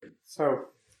So,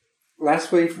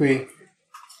 last week we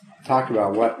talked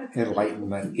about what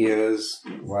enlightenment is,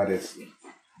 what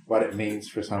it means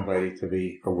for somebody to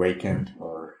be awakened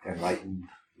or enlightened,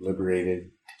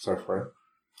 liberated, so forth.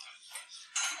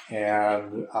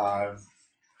 And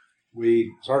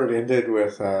we sort of ended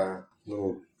with a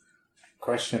little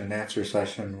question and answer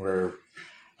session where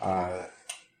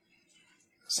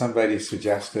somebody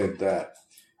suggested that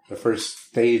the first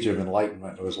stage of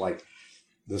enlightenment was like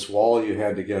this wall you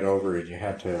had to get over, and you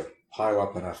had to pile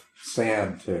up enough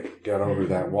sand to get over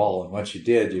that wall. And once you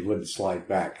did, you wouldn't slide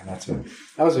back. And that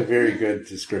was a very good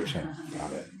description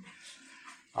of it.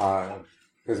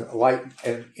 Because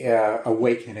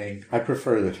awakening, I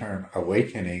prefer the term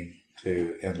awakening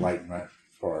to enlightenment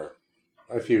for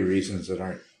a few reasons that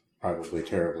aren't probably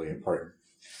terribly important.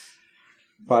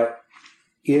 But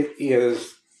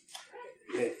it's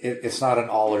not an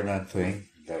all or none thing.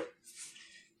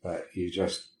 But you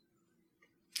just,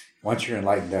 once you're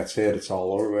enlightened, that's it. It's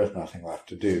all over with, nothing left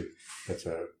to do.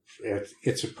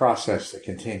 It's a process that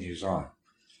continues on.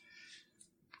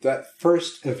 That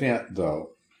first event,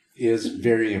 though, is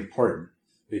very important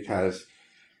because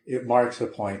it marks a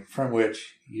point from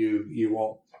which you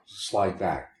won't slide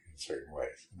back in certain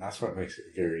ways. And that's what makes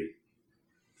it very,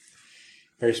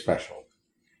 very special.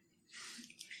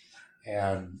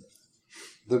 And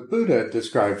the Buddha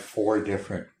described 4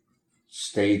 different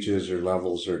stages or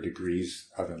levels or degrees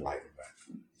of enlightenment.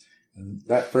 And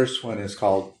that first one is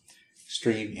called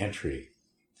stream entry.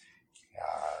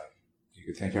 You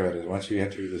could think of it as once you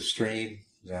enter the stream,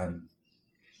 then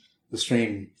the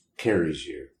stream carries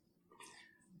you.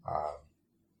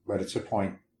 But it's a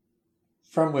point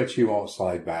from which you won't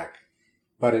slide back.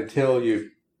 But until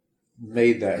you've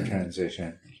made that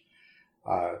transition,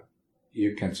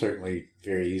 you can certainly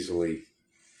very easily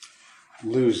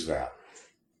lose that.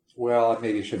 Well,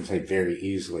 maybe you shouldn't say very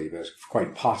easily, but it's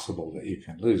quite possible that you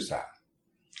can lose that.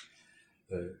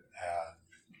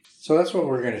 So that's what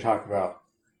we're going to talk about.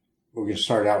 We're going to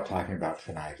start out talking about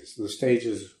tonight. It's the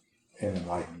stages in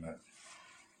enlightenment.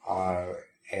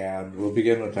 And we'll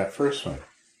begin with that first one.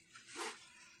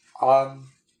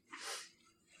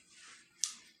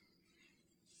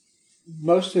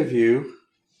 Most of you,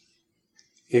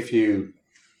 if you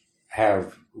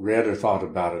have read or thought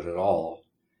about it at all,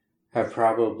 have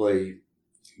probably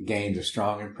gained a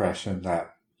strong impression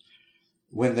that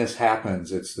when this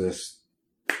happens, it's this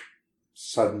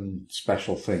sudden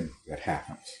special thing that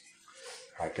happens,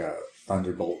 like a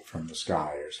thunderbolt from the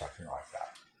sky or something like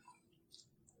that.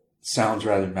 Sounds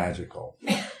rather magical.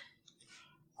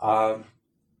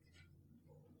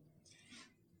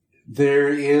 There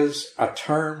is a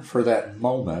term for that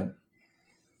moment.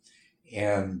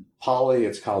 In Pali,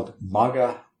 it's called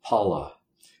Magga Pala.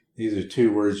 These are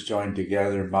 2 words joined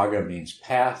together. Magga means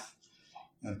path,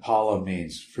 and Pala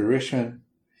means fruition.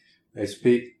 They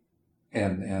speak,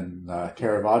 in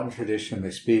Theravadan tradition,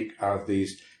 they speak of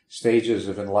these stages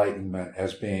of enlightenment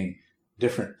as being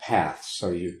different paths. So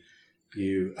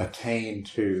you attain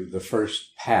to the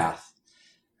first path,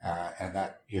 and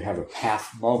that you have a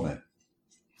path moment.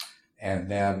 And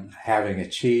then having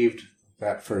achieved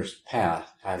that first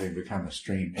path, having become a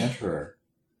stream enterer,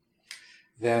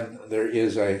 then there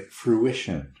is a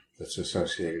fruition that's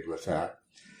associated with that.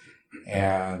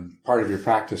 And part of your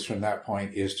practice from that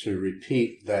point is to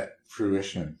repeat that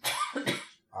fruition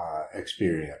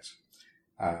experience.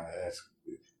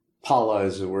 Pala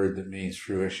is a word that means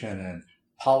fruition, and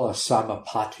Pala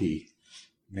Samapati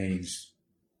means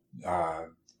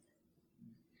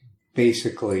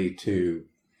basically to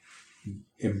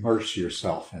immerse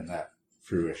yourself in that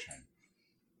fruition.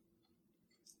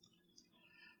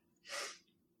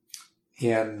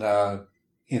 In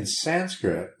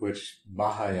Sanskrit, which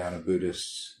Mahayana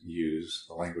Buddhists use,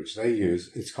 the language they use,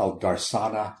 it's called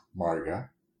Darsana Marga.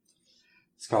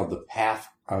 It's called the path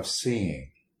of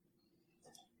seeing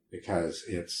because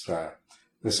it's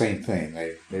the same thing.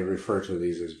 They refer to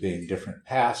these as being different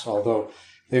paths, although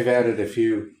they've added a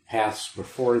few paths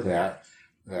before that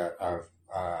are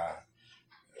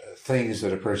things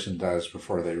that a person does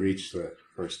before they reach the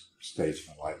first stage of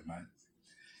enlightenment.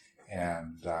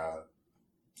 And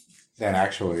then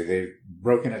actually they've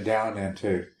broken it down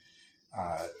into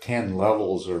 10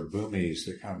 levels or bhumis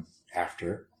that come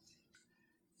after.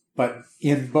 But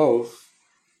in both,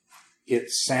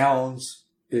 it sounds,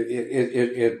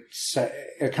 it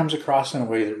comes across in a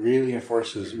way that really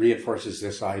reinforces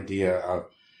this idea of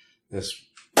this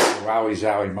wowie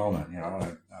zowie moment.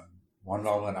 One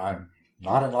moment I'm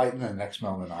not enlightened, and the next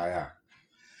moment I am.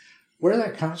 Where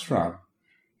that comes from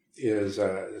is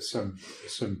some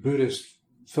Buddhist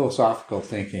philosophical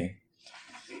thinking,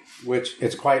 which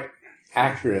it's quite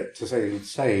accurate to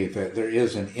say that there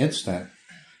is an instant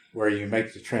where you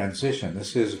make the transition.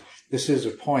 This is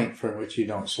a point from which you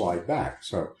don't slide back.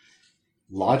 So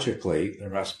logically, there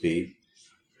must be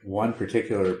one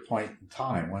particular point in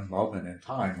time, one moment in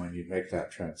time when you make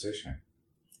that transition.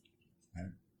 Right?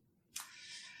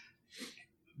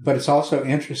 But it's also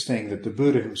interesting that the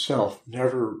Buddha himself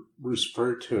never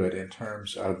referred to it in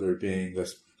terms of there being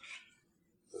this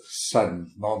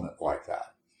sudden moment like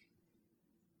that.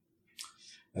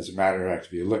 As a matter of fact,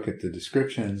 if you look at the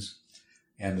descriptions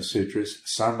and the sutras,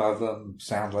 some of them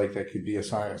sound like they could be a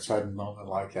sudden moment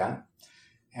like that,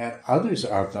 and others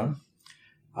of them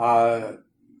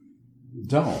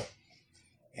don't.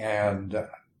 And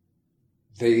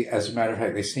they, as a matter of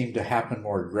fact, they seem to happen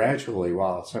more gradually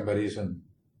while somebody's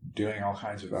doing all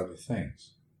kinds of other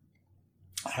things.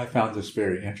 I found this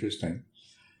very interesting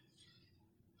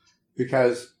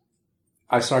because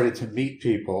I started to meet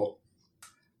people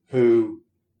who,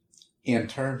 in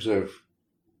terms of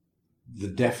the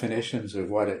definitions of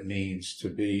what it means to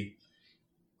be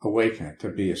awakened, to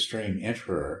be a stream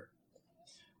enterer,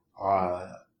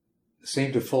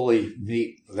 seemed to fully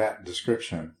meet that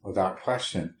description without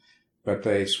question, but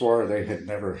they swore they had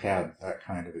never had that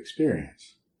kind of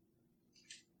experience.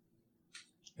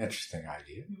 Interesting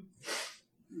idea.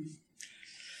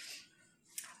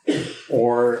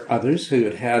 Or others who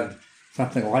had had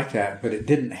something like that, but it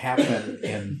didn't happen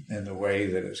in the way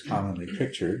that is commonly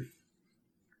pictured.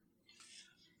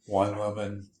 One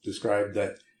woman described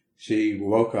that she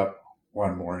woke up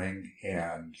one morning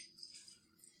and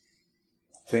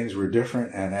things were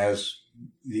different, and as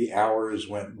the hours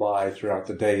went by throughout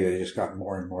the day, they just got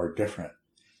more and more different.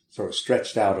 So it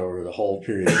stretched out over the whole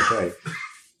period of the day.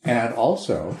 And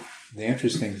also, the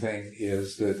interesting thing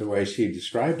is that the way she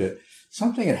described it,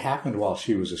 something had happened while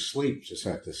she was asleep to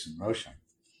set this in motion.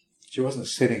 She wasn't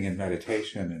sitting in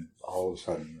meditation and all of a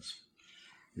sudden this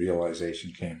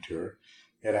realization came to her.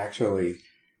 It actually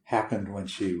happened when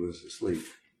she was asleep.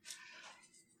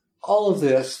 All of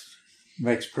this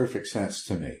makes perfect sense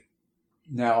to me.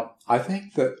 Now, I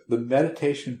think that the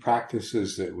meditation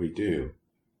practices that we do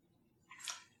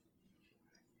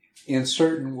in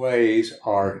certain ways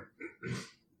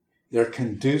they're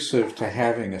conducive to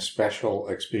having a special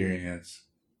experience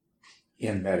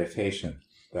in meditation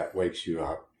that wakes you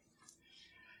up.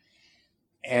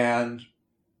 And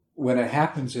when it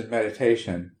happens in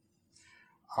meditation,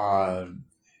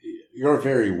 you're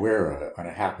very aware of it when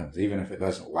it happens, even if it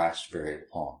doesn't last very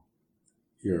long.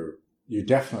 You're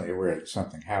definitely aware that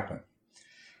something happened.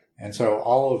 And so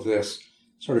all of this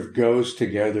sort of goes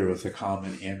together with the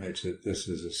common image that this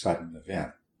is a sudden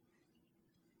event.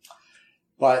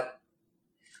 But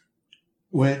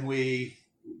when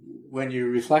you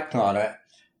reflect on it,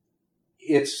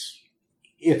 it's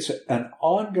an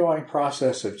ongoing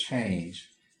process of change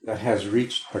that has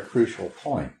reached a crucial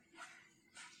point.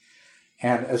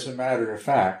 And as a matter of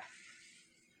fact,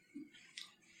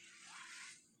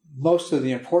 most of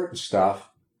the important stuff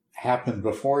happened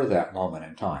before that moment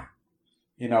in time.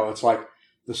 You know, it's like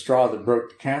the straw that broke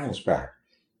the camel's back.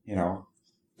 You know,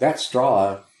 that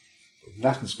straw,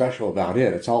 nothing special about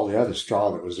it. It's all the other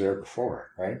straw that was there before,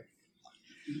 right?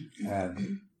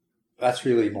 And that's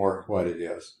really more what it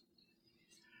is.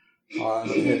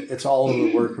 It's all of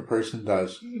the work a person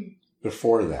does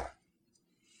before that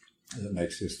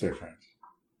makes this difference.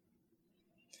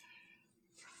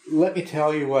 Let me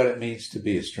tell you what it means to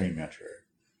be a stream enterer.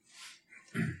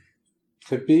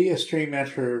 To be a stream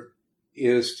enterer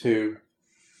is to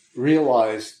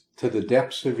realize to the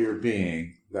depths of your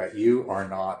being that you are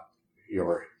not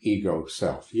your ego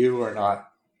self. You are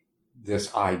not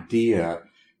this idea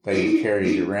that you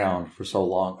carried around for so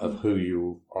long of who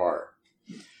you are.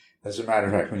 As a matter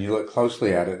of fact, when you look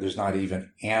closely at it, there's not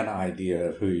even an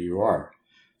idea of who you are.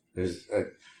 There's a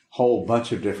whole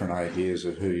bunch of different ideas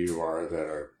of who you are that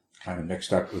are kind of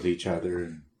mixed up with each other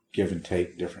and give and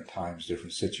take different times,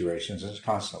 different situations, and it's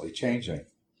constantly changing.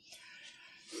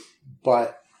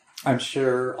 But I'm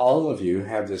sure all of you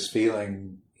have this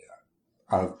feeling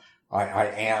of, I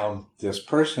am this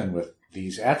person with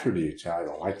these attributes. I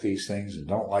don't like these things and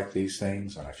don't like these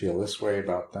things, and I feel this way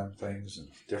about them things and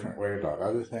a different way about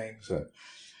other things. And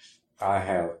I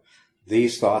have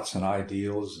these thoughts and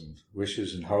ideals and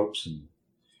wishes and hopes and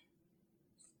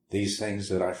these things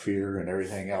that I fear and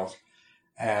everything else.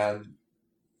 And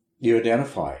you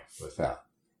identify with that.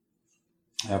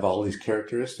 I have all these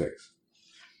characteristics.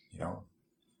 You know,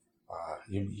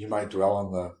 you might dwell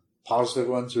on the positive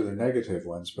ones or the negative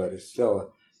ones, but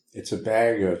it's a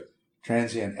bag of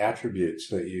transient attributes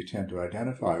that you tend to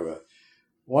identify with.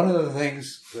 One of the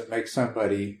things that makes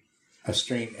somebody a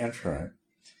stream entrant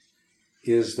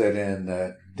is that in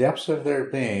the depths of their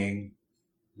being,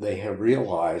 they have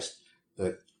realized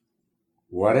that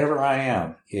whatever I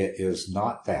am, it is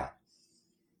not that.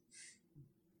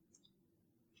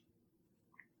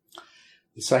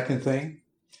 The second thing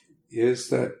is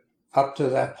that up to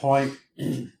that point,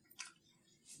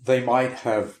 they might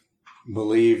have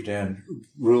believed in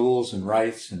rules and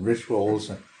rites and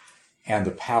rituals and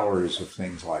the powers of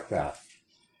things like that.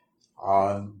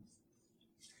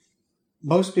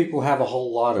 Most people have a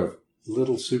whole lot of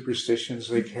little superstitions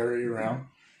they carry around.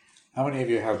 How many of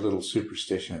you have little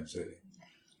superstitions?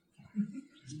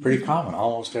 It's pretty common.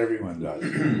 Almost everyone does.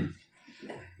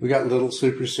 We got little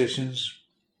superstitions,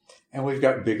 and we've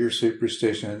got bigger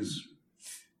superstitions,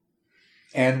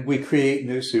 and we create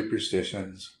new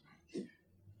superstitions.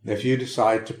 If you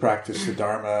decide to practice the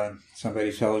Dharma,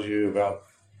 somebody tells you about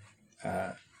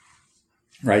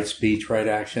right speech, right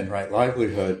action, right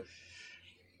livelihood,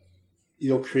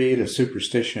 you'll create a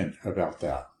superstition about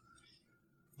that.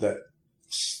 That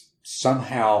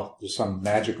somehow there's some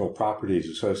magical properties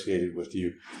associated with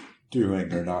you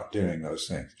doing or not doing those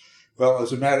things. Well,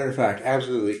 as a matter of fact,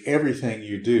 absolutely everything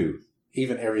you do,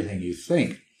 even everything you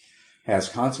think, has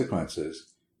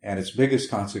consequences, and its biggest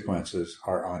consequences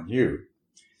are on you.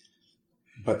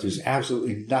 But there's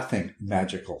absolutely nothing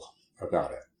magical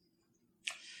about it.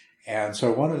 And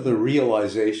so one of the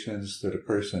realizations that a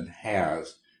person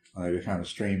has when they become a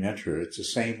stream enterer, it's the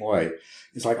same way.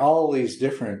 It's like all these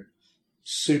different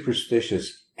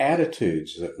superstitious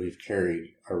attitudes that we've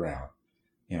carried around,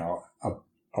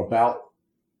 about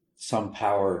some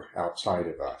power outside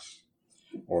of us,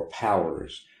 or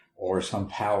powers, or some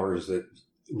powers that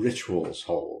rituals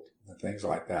hold, and things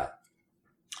like that.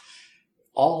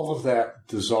 All of that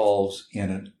dissolves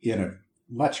in a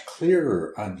much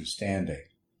clearer understanding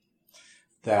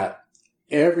that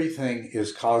everything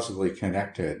is causally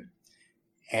connected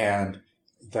and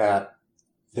that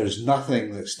there's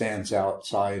nothing that stands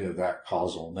outside of that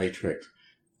causal matrix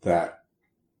that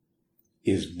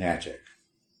is magic.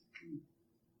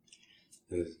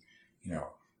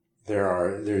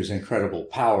 There's incredible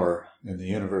power in the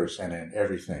universe and in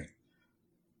everything,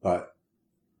 but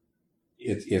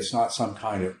it's not some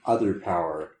kind of other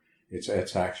power.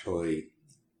 It's actually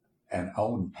an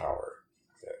own power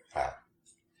that happens.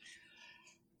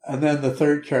 And then the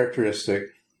third characteristic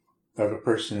of a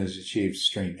person who's achieved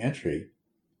stream entry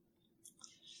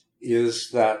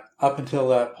is that up until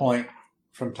that point,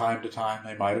 from time to time,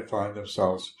 they might have found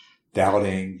themselves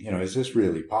doubting, is this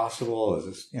really possible?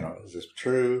 Is this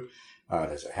true?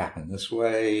 Does it happen this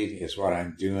way? Is what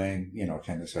I'm doing,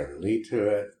 can this ever lead to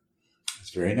it?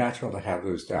 It's very natural to have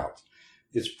those doubts.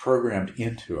 It's programmed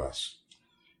into us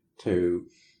to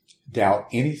doubt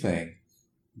anything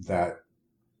that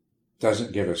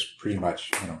doesn't give us pretty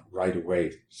much, right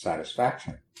away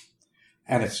satisfaction.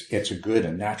 And it's a good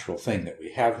and natural thing that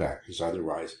we have that, because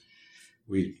otherwise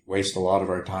we waste a lot of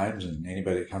our times and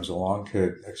anybody that comes along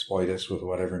could exploit us with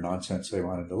whatever nonsense they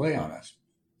wanted to lay on us.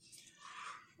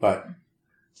 But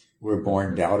we're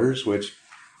born doubters, which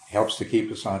helps to keep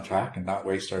us on track and not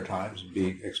waste our times and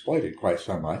be exploited quite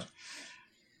so much.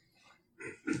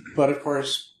 But of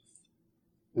course,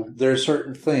 there are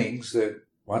certain things that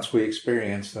once we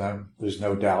experience them, there's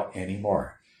no doubt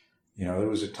anymore. There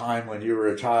was a time when you were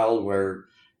a child where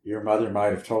your mother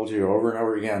might have told you over and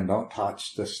over again, don't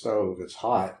touch the stove, it's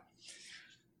hot.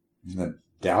 And the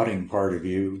doubting part of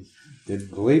you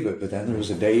didn't believe it, but then there was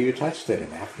a day you touched it,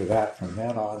 and after that, from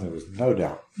then on, there was no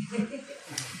doubt.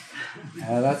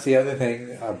 And that's the other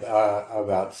thing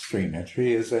about stream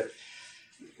entry is that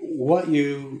what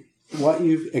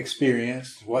you've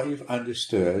experienced, what you've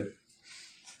understood,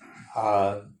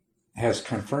 has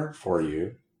confirmed for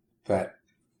you that,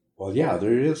 well, yeah,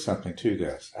 there is something to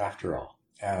this after all.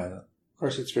 And of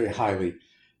course, it's very highly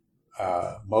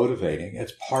motivating.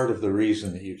 It's part of the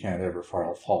reason that you can't ever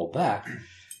fall back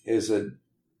is that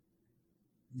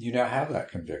you now have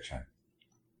that conviction.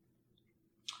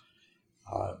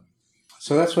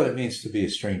 So that's what it means to be a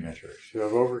stream enterer. To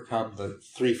have overcome the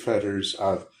three fetters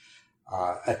of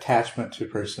attachment to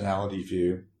personality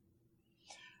view,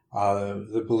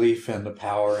 the belief in the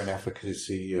power and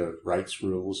efficacy of rites,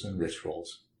 rules, and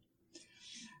rituals,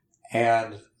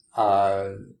 and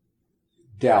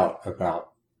doubt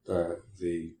about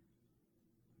the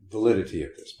validity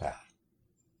of this path.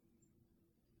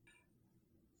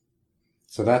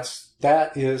 So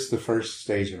that is the first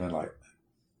stage of enlightenment.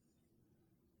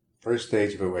 First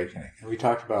stage of awakening. And we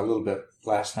talked about a little bit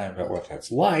last time about what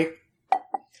that's like.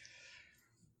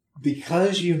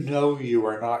 Because you know you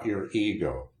are not your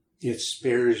ego, it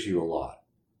spares you a lot.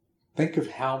 Think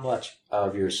of how much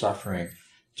of your suffering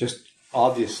just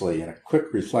obviously, in a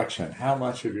quick reflection, how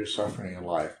much of your suffering in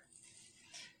life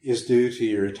is due to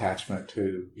your attachment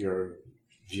to your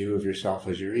view of yourself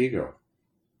as your ego,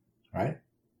 right?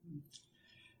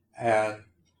 And,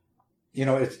 you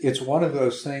know, it's one of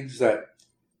those things that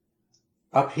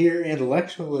up here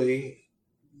intellectually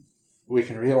we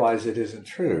can realize it isn't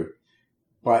true,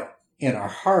 but in our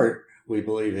heart we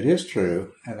believe it is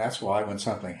true, and that's why when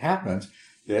something happens,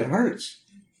 it hurts.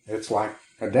 It's like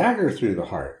a dagger through the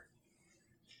heart.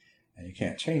 And you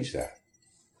can't change that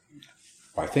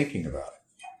by thinking about it.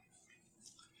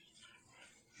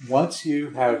 Once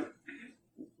you've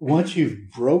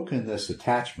broken this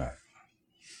attachment,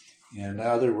 in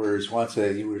other words,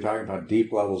 you were talking about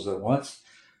deep levels, that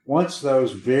once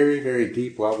those very, very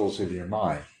deep levels of your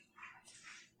mind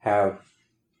have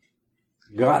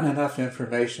gotten enough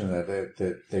information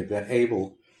that they've been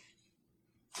able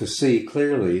to see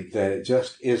clearly that it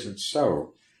just isn't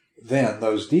so, then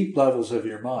those deep levels of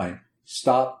your mind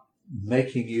stop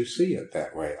making you see it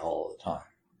that way all the time.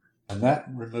 And that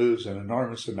removes an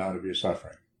enormous amount of your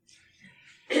suffering.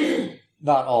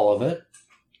 Not all of it,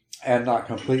 and not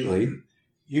completely.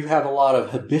 You have a lot of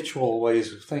habitual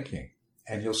ways of thinking,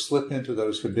 and you'll slip into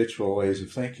those habitual ways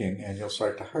of thinking, and you'll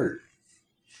start to hurt.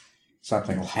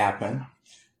 Something will happen,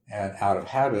 and out of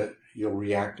habit, you'll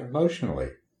react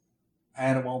emotionally,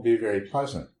 and it won't be very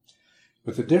pleasant.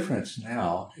 But the difference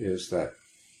now is that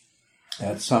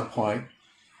at some point,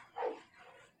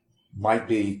 might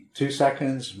be 2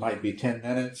 seconds, might be 10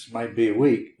 minutes, might be a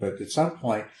week, but at some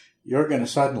point, you're going to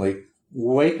suddenly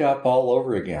wake up all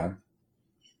over again,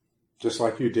 just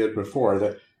like you did before,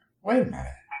 that, wait a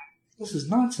minute, this is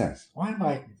nonsense. Why am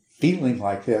I feeling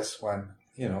like this when,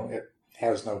 it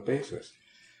has no basis?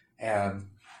 And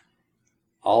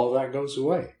all of that goes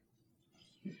away.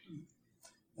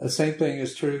 The same thing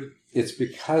is true. It's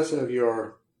because of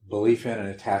your belief in and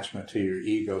attachment to your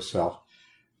ego self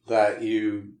that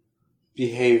you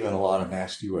behave in a lot of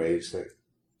nasty ways that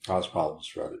cause problems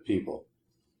for other people.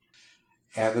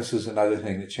 And this is another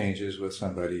thing that changes with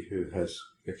somebody who has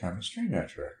become a stream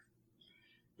enterer.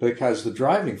 Because the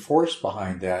driving force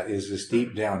behind that is this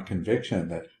deep down conviction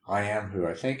that I am who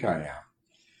I think I am.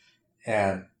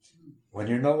 And when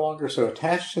you're no longer so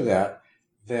attached to that,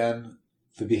 then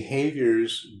the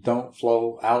behaviors don't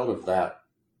flow out of that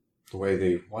the way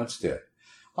they once did.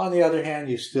 On the other hand,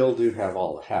 you still do have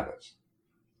all the habits.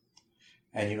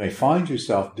 And you may find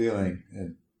yourself doing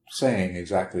and saying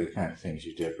exactly the kind of things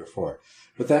you did before.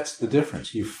 But that's the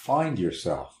difference. You find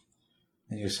yourself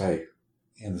and you say,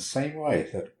 in the same way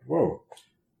that, whoa,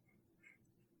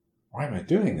 why am I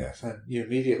doing this? And you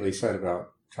immediately set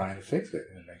about trying to fix it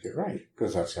and make it right,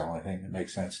 because that's the only thing that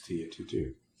makes sense to you to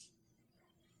do.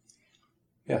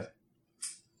 Yes?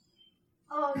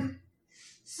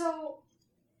 So,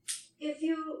 if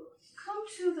you come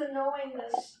to the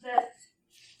knowingness that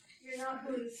you're not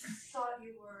who you thought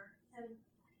you were,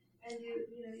 and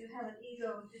you have an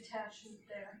ego detachment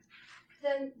there,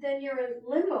 then you're in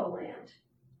limbo land,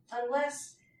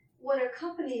 unless what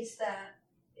accompanies that,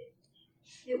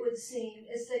 it would seem,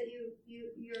 is that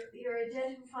you're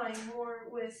identifying more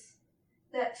with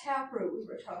that taproot we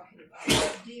were talking about,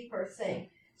 that deeper thing.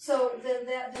 So then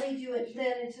that leads you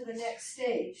then into the next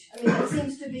stage. I mean, it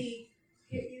seems to be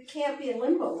you can't be in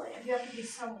limbo land. You have to be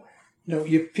somewhere. No,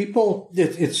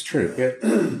 it's true.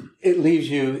 It leaves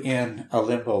you in a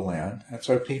limbo land. And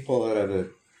so people that have,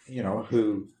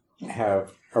 who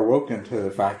have awoken to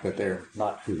the fact that they're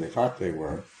not who they thought they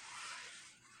were,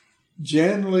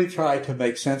 generally try to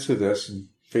make sense of this, and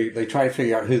they try to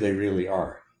figure out who they really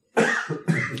are.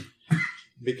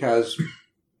 Because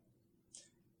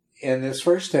in this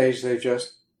first stage, they've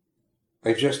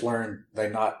just learned they're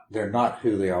not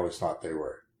who they always thought they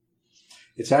were.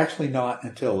 It's actually not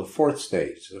until the fourth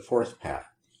stage, the fourth path,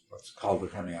 what's called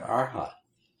becoming an arhat,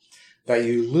 that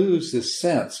you lose this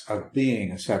sense of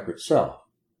being a separate self.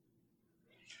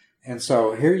 And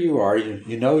so here you are,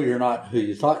 you know you're not who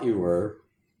you thought you were,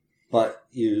 but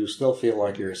you still feel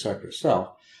like you're a separate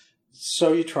self.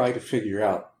 So you try to figure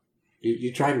out,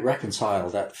 you try to reconcile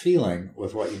that feeling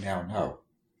with what you now know.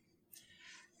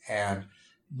 And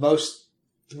the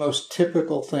most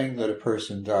typical thing that a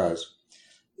person does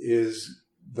is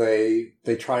they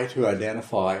try to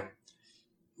identify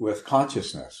with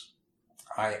consciousness.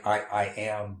 I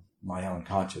am my own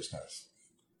consciousness.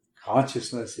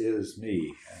 Consciousness is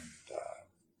me.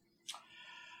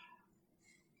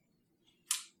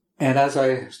 And as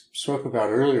I spoke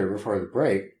about earlier before the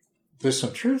break, there's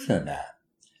some truth in that.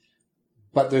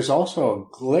 But there's also a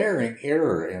glaring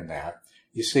error in that.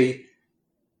 You see,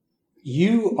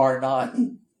 you are not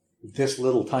this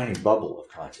little tiny bubble of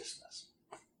consciousness.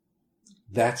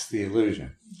 That's the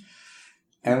illusion.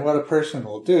 And what a person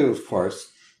will do, of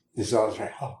course, is always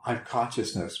say, oh, I'm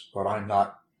consciousness, but I'm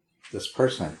not this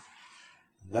person.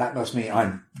 That must mean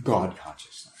I'm God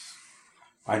consciousness.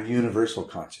 I'm universal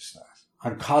consciousness.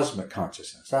 I'm cosmic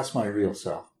consciousness. That's my real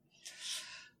self.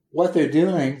 What they're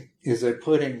doing is they're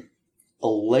putting a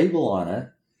label on it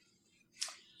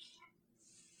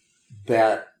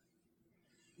that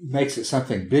makes it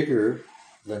something bigger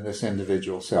than this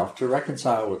individual self to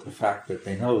reconcile with the fact that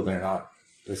they know they're not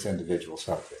this individual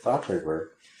self they thought they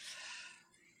were.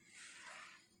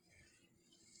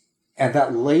 And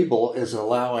that label is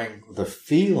allowing the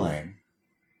feeling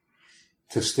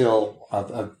to still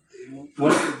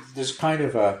there's a kind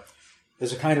of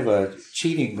a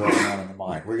cheating going on in the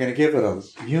mind. We're going to give it a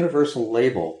universal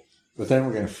label, but then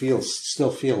we're going to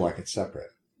still feel like it's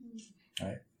separate,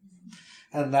 right?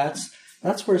 And that's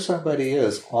where somebody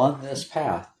is on this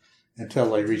path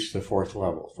until they reach the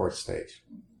fourth stage.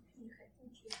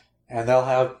 And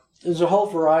there's a whole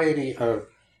variety of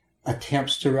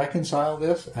attempts to reconcile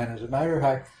this, and as a matter of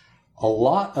fact, a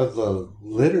lot of the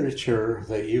literature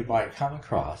that you might come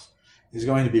across is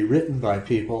going to be written by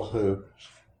people who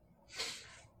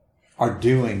are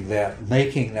doing that,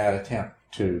 making that attempt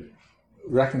to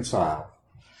reconcile.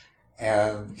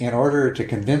 And in order to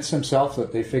convince themselves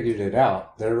that they figured it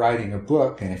out, they're writing a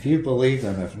book, and if you believe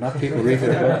them, if enough people read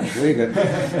their book and believe it,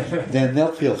 then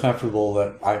they'll feel comfortable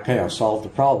that, okay, I've solved the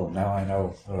problem. Now I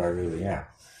know who I really am.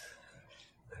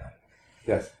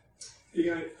 Yes?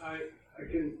 Yeah, I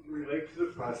can relate to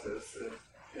the process,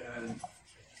 and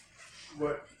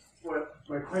what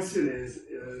my question is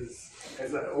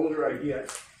as the older I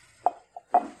get,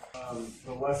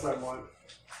 the less I want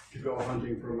to go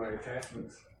hunting for my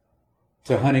attachments.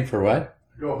 So hunting for what?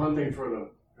 Go hunting for them,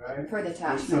 right? For the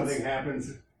attachments. If something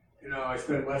happens, I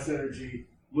spend less energy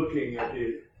looking at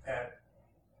it. I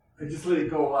just let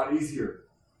it go a lot easier,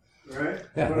 right?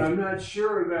 Yeah. But I'm not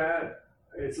sure that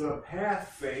it's a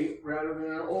path thing rather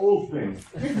than an old thing.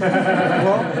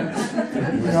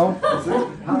 Well,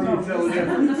 how do you tell the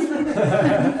difference?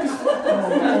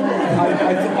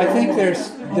 I think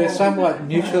they're somewhat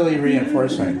mutually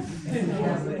reinforcing.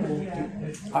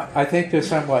 I think they're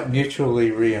somewhat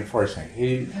mutually reinforcing.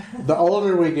 The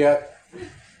older we get,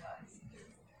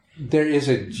 there is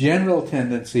a general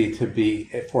tendency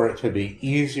for it to be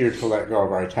easier to let go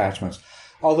of our attachments.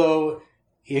 Although,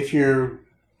 if you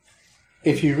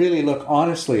really look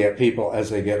honestly at people as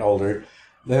they get older,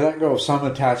 they let go of some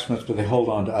attachments, but they hold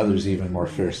on to others even more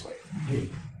fiercely.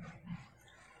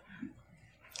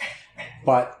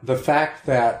 But the fact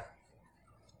that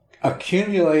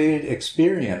accumulated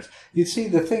experience, you see,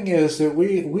 the thing is that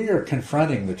we are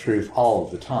confronting the truth all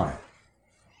of the time.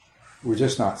 We're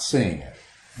just not seeing it.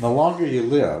 And the longer you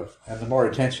live, and the more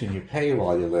attention you pay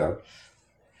while you live,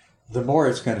 the more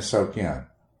it's going to soak in.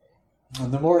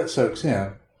 And the more it soaks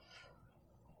in,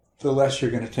 the less you're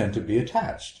going to tend to be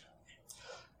attached.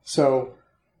 So,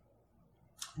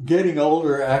 getting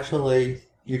older, actually,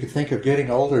 you could think of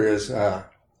getting older as a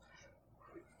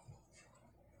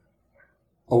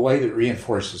way that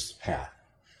reinforces the path.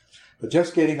 But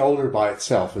just getting older by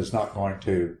itself is not going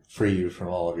to free you from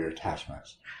all of your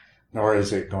attachments, nor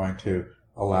is it going to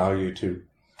allow you to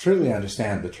truly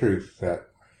understand the truth that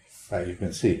you've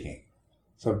been seeking.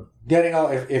 So,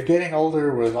 if getting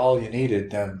older was all you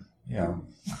needed, then,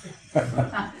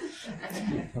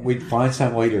 we'd find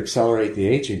some way to accelerate the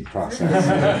aging process.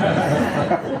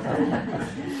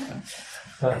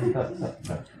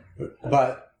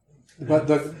 But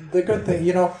the good thing,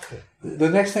 the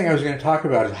next thing I was going to talk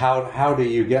about is how do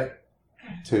you get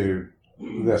to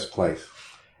this place?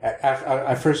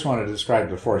 I first wanted to describe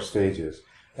the 4 stages.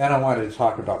 Then I wanted to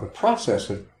talk about the process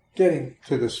of getting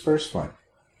to this first one.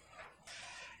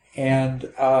 And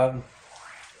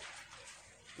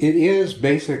it is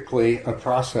basically a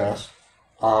process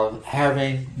of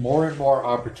having more and more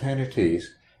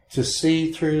opportunities to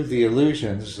see through the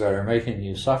illusions that are making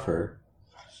you suffer,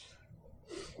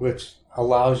 which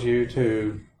allows you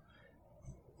to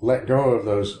let go of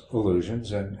those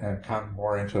illusions and come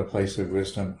more into a place of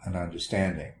wisdom and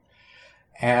understanding.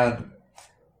 And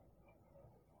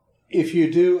if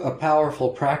you do a powerful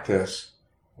practice,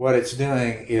 what it's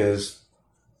doing is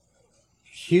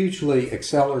hugely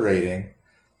accelerating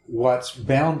what's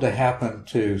bound to happen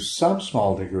to some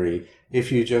small degree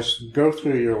if you just go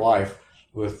through your life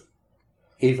with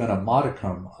even a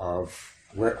modicum of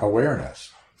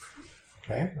awareness.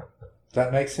 Okay? Does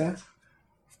that make sense?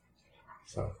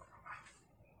 So,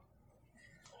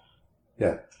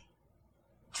 yeah.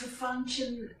 to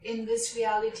function in this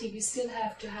reality, we still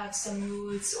have to have some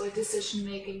rules or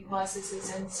decision-making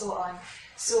processes and so on.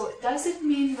 So does it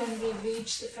mean when we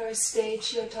reach the first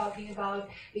stage you're talking about,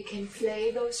 we can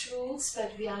play those rules,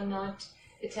 but we are not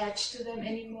attached to them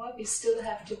anymore? We still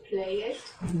have to play it?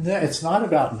 No, it's not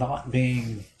about not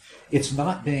being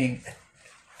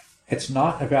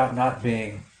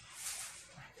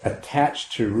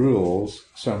attached to rules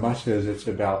so much as it's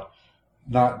about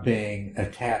not being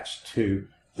attached to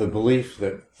the belief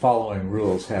that following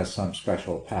rules has some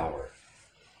special power.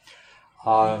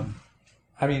 I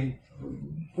mean,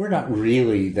 we're not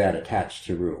really that attached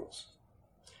to rules.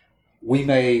 We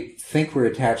may think we're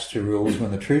attached to rules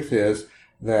when the truth is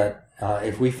that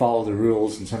if we follow the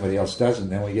rules and somebody else doesn't,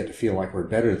 then we get to feel like we're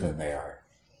better than they are.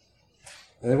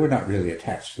 We're not really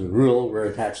attached to the rule. We're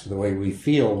attached to the way we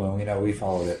feel when we know we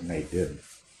followed it and they didn't.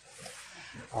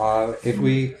 So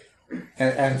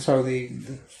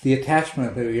the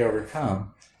attachment that we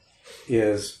overcome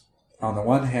is, on the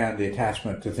one hand, the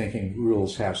attachment to thinking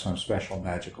rules have some special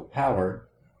magical power.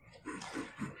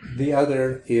 The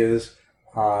other is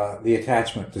the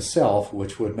attachment to self,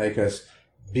 which would make us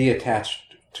be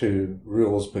attached to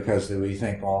rules because we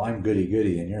think, well, I'm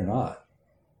goody-goody and you're not,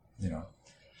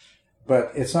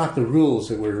 But it's not the rules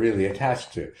that we're really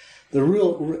attached to. The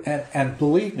rule, and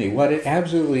believe me, what it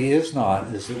absolutely is not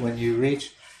is that when you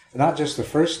reach not just the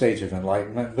first stage of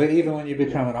enlightenment, but even when you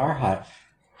become an arhat,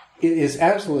 it is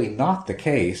absolutely not the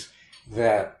case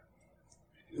that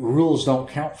rules don't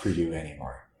count for you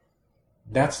anymore.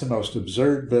 That's the most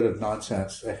absurd bit of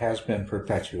nonsense that has been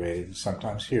perpetuated, and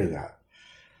sometimes hear that.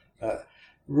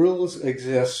 Rules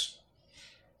exist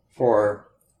for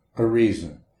a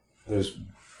reason. There's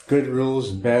good rules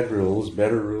and bad rules,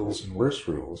 better rules and worse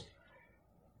rules.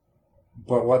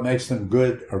 But what makes them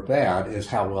good or bad is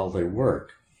how well they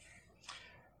work.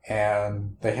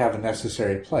 And they have a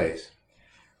necessary place.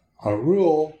 A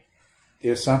rule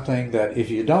is something that if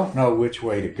you don't know which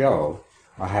way to go,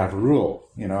 I have a rule.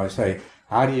 I say,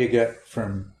 how do you get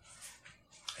from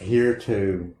here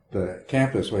to the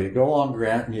campus? Well, you go along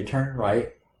Grant and you turn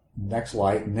right, next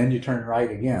light, and then you turn right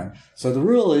again. So the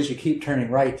rule is you keep turning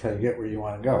right till you get where you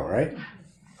want to go, right?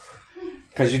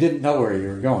 Because you didn't know where you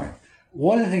were going.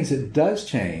 One of the things that does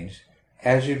change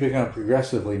as you become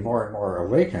progressively more and more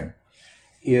awakened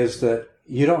is that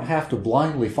you don't have to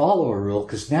blindly follow a rule,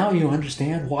 because now you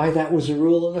understand why that was a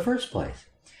rule in the first place.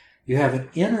 You have an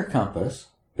inner compass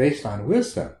based on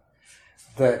wisdom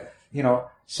that,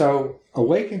 so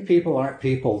awakened people aren't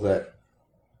people that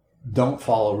don't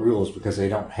follow rules because they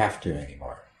don't have to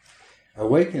anymore.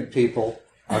 Awakened people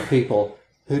are people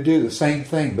who do the same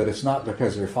thing, but it's not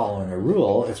because they're following a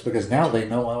rule, it's because now they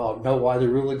know why the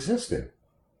rule existed.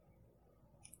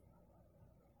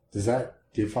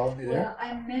 Do you follow me there?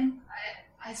 Well,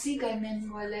 I think I meant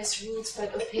more or less rules,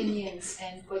 but opinions,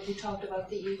 and what you talked about,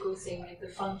 the ego thing, and the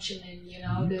functioning,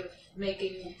 the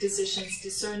making decisions,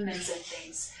 discernments and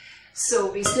things.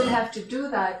 So we still have to do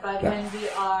that, but when we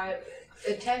are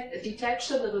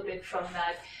detached a little bit from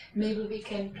that, maybe we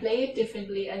can play it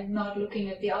differently and not looking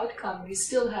at the outcome. You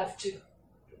still have to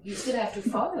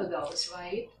follow those,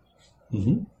 right?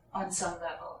 Mm-hmm. On some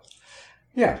level.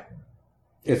 Yeah.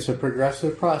 It's a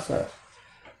progressive process.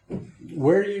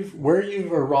 Where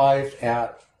you've arrived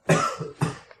at,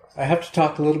 I have to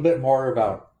talk a little bit more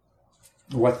about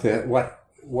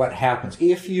what happens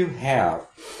if you have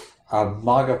a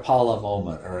Maggapala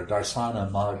moment or a Darsana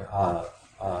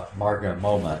Marga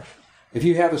moment. If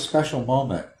you have a special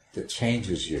moment that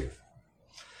changes you,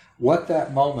 what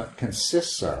that moment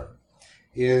consists of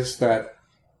is that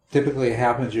typically it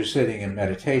happens you're sitting in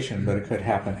meditation, but it could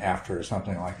happen after or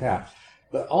something like that.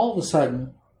 But all of a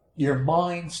sudden, your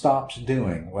mind stops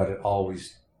doing what it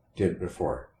always did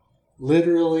before.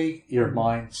 Literally, your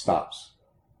mind stops.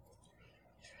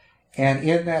 And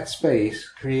in that space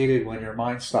created when your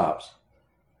mind stops,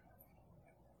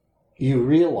 you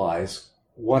realize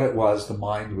what it was the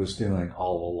mind was doing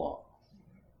all along.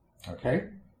 Okay?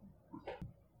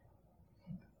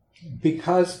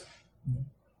 Because,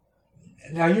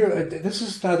 now this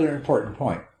is another important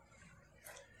point.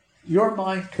 Your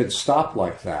mind could stop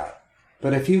like that,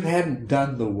 but if you hadn't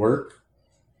done the work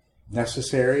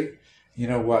necessary,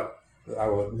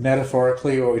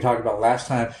 metaphorically, what we talked about last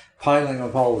time, piling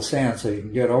up all the sand so you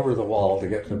can get over the wall to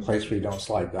get to the place where you don't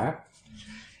slide back.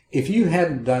 If you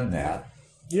hadn't done that,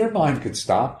 your mind could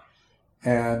stop,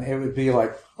 and it would be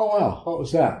like, oh, wow, what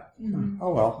was that? Mm-hmm.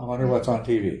 Oh, well, I wonder what's on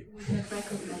TV. We would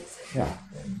recognize it. Yeah.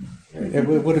 It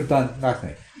would have done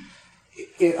nothing.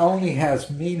 It only has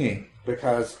meaning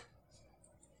because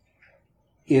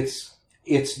it's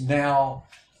now,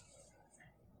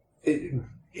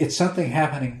 it's something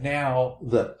happening now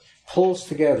that pulls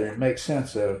together and makes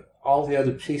sense of all the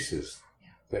other pieces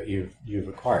that you've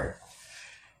acquired.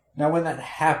 Now, when that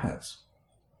happens,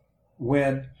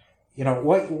 when,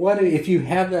 what if you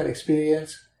have that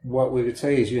experience, what we would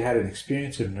say is you had an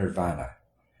experience of nirvana.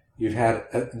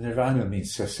 Nirvana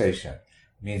means cessation.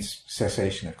 It means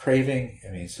cessation of craving.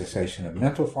 It means cessation of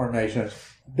mental formations.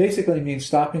 It basically means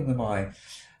stopping the mind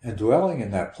and dwelling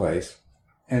in that place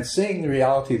and seeing the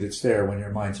reality that's there when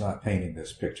your mind's not painting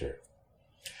this picture.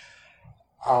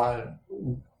 Part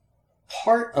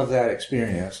of that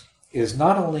experience is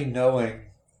not only knowing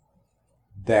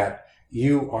that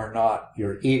you are not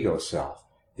your ego self,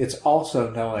 it's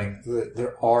also knowing that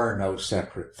there are no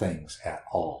separate things at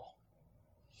all.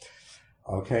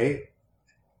 Okay?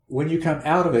 When you come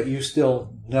out of it, you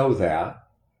still know that,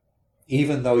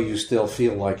 even though you still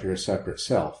feel like you're a separate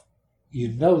self. You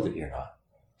know that you're not.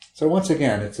 So once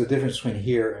again, it's the difference between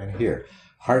here and here.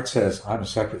 Heart says, I'm a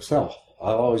separate self.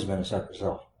 I've always been a separate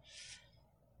self.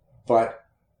 But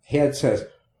head says,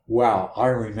 wow, I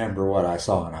remember what I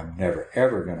saw, and I'm never,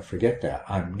 ever going to forget that.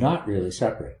 I'm not really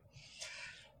separate.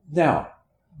 Now,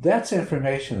 that's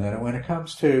information that when it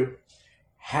comes to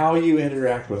how you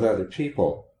interact with other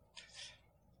people,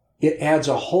 it adds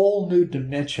a whole new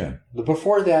dimension.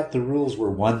 Before that, the rules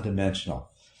were one-dimensional.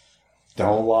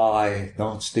 Don't lie,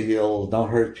 don't steal, don't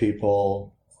hurt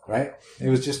people, right? It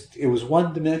was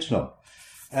one-dimensional.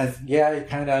 And yeah, you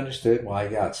kind of understood why,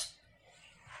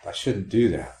 I shouldn't do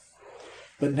that.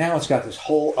 But now it's got this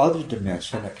whole other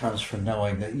dimension that comes from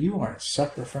knowing that you aren't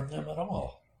separate from them at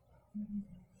all.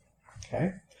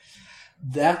 Okay?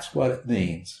 That's what it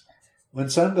means. When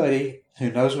somebody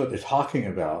who knows what they're talking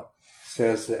about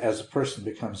says that as a person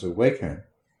becomes awakened,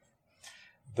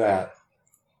 that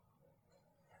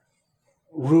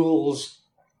rules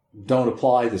don't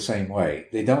apply the same way.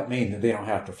 They don't mean that they don't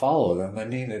have to follow them. They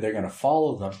mean that they're going to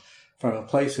follow them from a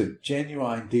place of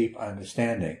genuine, deep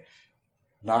understanding,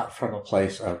 not from a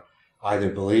place of either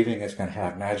believing it's going to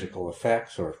have magical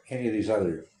effects or any of these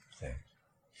other things.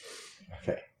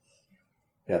 Okay.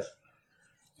 Yes?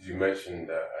 You mentioned,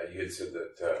 you had said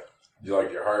that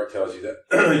your heart tells you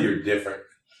that you're different,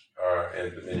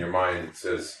 and then your mind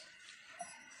says,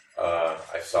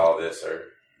 I saw this or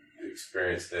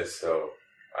experienced this, so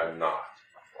I'm not.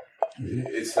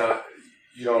 It's not,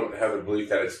 you don't have a belief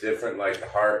that it's different, like the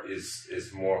heart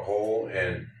is more whole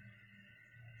and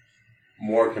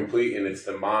more complete, and it's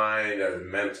the mind or the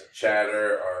mental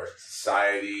chatter or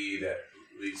society that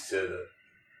leads to the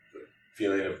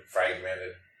feeling of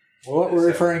fragmented. Well, what we're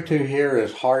referring to here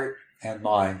is heart and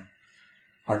mind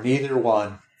are neither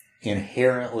one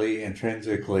inherently,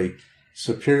 intrinsically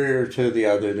superior to the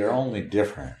other. They're only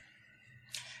different.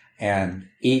 And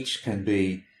each can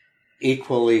be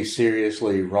equally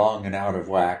seriously wrong and out of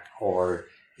whack, or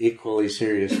equally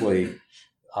seriously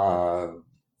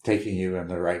taking you in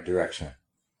the right direction.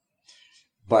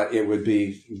 But it would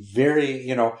be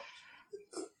very,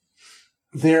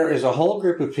 there is a whole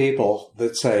group of people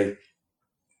that say,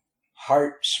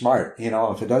 heart smart,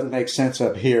 if it doesn't make sense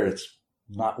up here, it's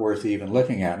not worth even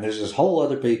looking at. And there's this whole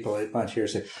other people, a bunch here,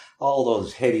 say, all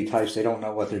those heady types, they don't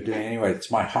know what they're doing anyway. It's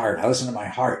my heart. I listen to my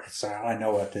heart. It's how I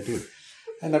know what to do.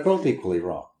 And they're both equally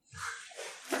wrong.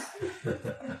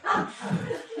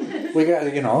 We got,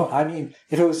 if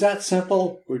it was that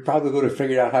simple, we probably would have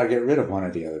figured out how to get rid of one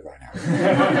or the other by now.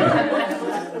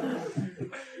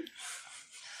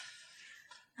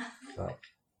 So,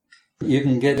 you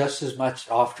can get just as much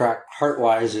off track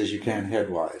heart-wise as you can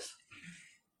head-wise.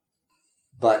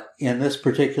 But in this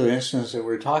particular instance that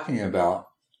we're talking about,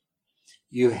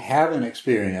 you have an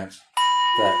experience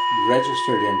that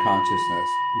registered in consciousness.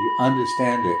 You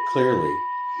understand it clearly.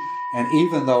 And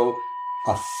even though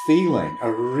a feeling,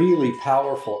 a really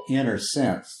powerful inner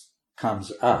sense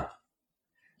comes up,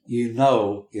 you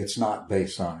know it's not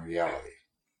based on reality.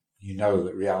 You know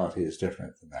that reality is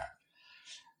different than that.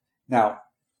 Now,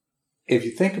 if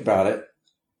you think about it,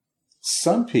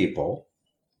 some people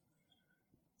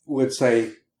would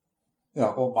say,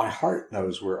 well, my heart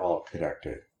knows we're all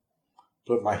connected,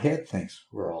 but my head thinks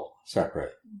we're all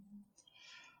separate.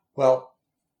 Well,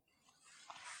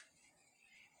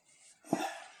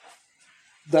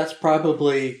 that's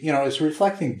probably, it's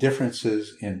reflecting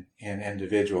differences in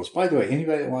individuals. By the way,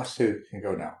 anybody that wants to can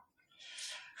go now.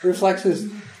 Reflects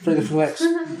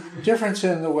difference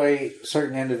in the way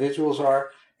certain individuals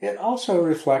are. It also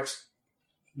reflects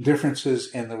differences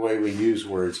in the way we use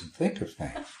words and think of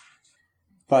things.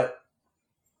 But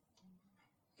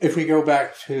if we go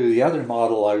back to the other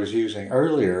model I was using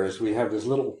earlier, is we have this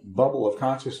little bubble of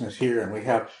consciousness here, and we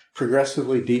have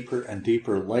progressively deeper and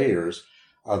deeper layers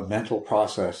of mental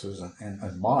processes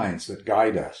and minds that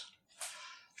guide us.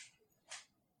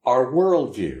 Our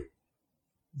worldview,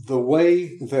 the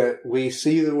way that we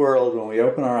see the world when we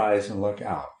open our eyes and look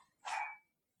out,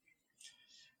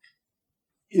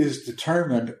 is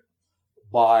determined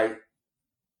by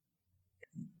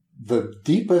the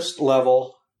deepest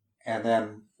level and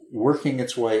then working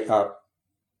its way up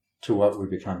to what we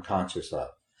become conscious of.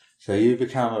 So you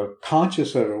become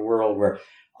conscious of a world where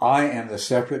I am the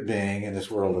separate being in this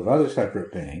world of other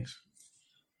separate beings.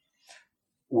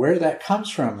 Where that comes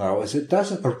from, though, is it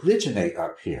doesn't originate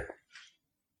up here.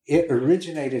 It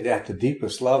originated at the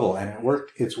deepest level and it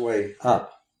worked its way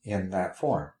up in that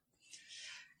form.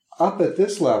 Up at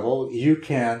this level, you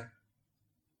can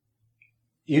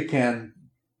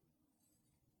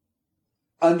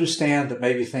understand that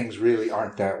maybe things really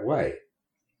aren't that way.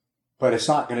 But it's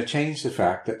not going to change the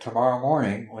fact that tomorrow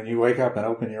morning, when you wake up and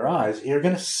open your eyes, you're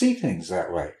going to see things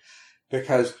that way.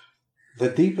 Because the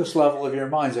deepest level of your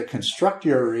minds that construct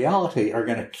your reality are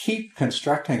going to keep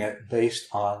constructing it based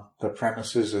on the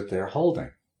premises that they're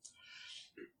holding.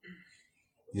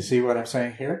 You see what I'm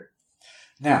saying here?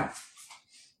 Now,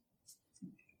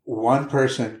 one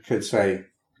person could say,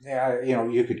 yeah,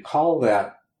 you could call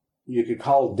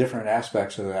different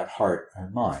aspects of that heart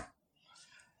and mind.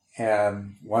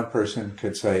 And one person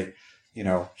could say, yeah,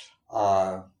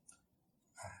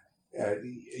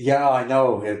 I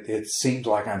know it seems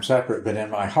like I'm separate, but in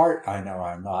my heart, I know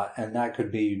I'm not. And that could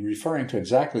be referring to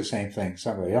exactly the same thing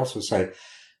somebody else would say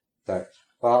that,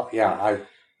 well, yeah,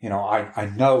 I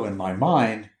know in my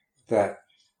mind that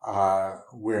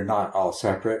we're not all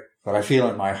separate, but I feel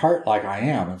in my heart like I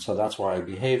am. And so that's why I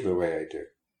behave the way I do.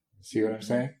 See what I'm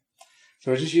saying?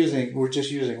 So we're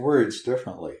just using words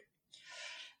differently.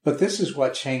 But this is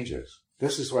what changes.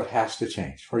 This is what has to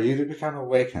change. For you to become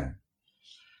awakened,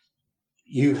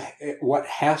 what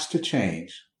has to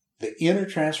change, the inner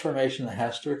transformation that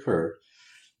has to occur,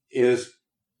 is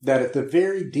that at the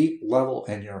very deep level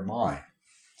in your mind,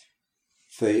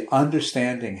 the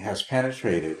understanding has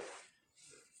penetrated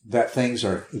that things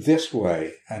are this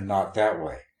way and not that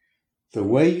way. The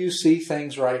way you see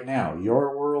things right now,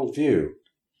 your worldview,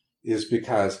 is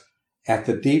because at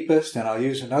the deepest, and I'll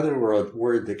use another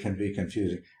word that can be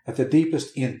confusing, at the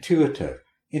deepest intuitive.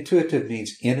 Intuitive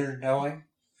means inner knowing.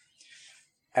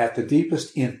 At the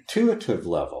deepest intuitive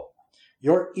level,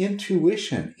 your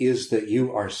intuition is that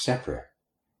you are separate.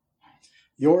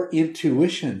 Your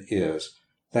intuition is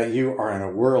that you are in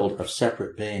a world of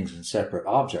separate beings and separate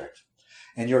objects.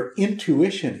 And your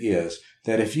intuition is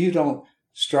that if you don't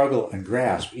struggle and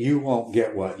grasp, you won't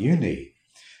get what you need.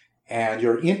 And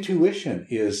your intuition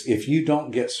is if you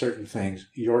don't get certain things,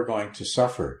 you're going to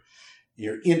suffer.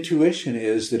 Your intuition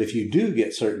is that if you do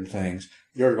get certain things,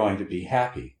 you're going to be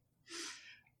happy.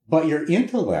 But your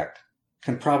intellect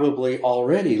can probably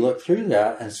already look through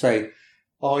that and say,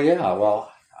 oh yeah,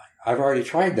 well, I've already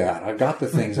tried that. I've got the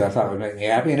things I thought would make me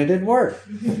happy and it didn't work.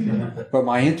 But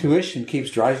my intuition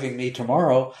keeps driving me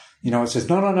tomorrow. It says,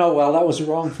 no, well, that was the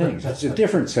wrong thing. That's a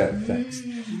different set of things.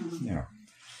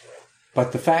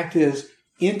 But the fact is,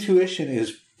 intuition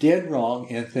is dead wrong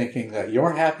in thinking that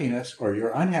your happiness or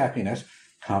your unhappiness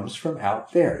comes from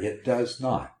out there. It does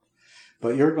not.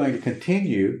 But you're going to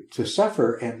continue to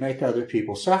suffer and make other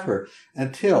people suffer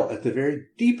until, at the very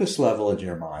deepest level in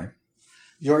your mind,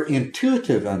 your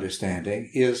intuitive understanding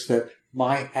is that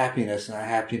my happiness and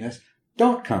unhappiness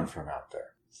don't come from out there.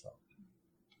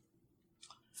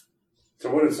 So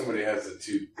what if somebody has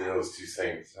those two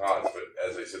same thoughts, but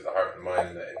as I said, the heart and mind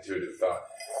and the intuitive thought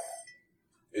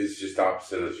is just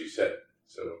opposite as you said.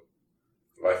 So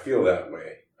if I feel that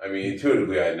way, I mean,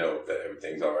 intuitively I know that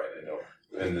everything's all right. I know.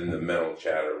 And then the mental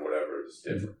chatter or whatever is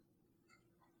different.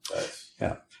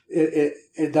 Yeah.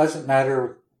 It doesn't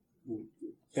matter.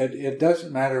 It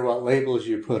doesn't matter what labels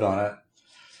you put on it.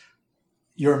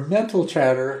 Your mental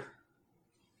chatter,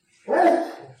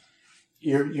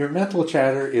 your mental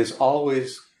chatter is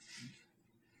always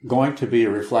going to be a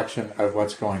reflection of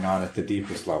what's going on at the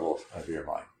deepest level of your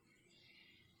mind.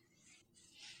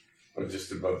 Or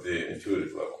just above the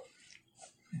intuitive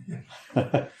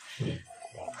level.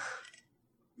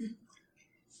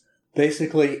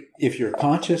 Basically, if you're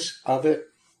conscious of it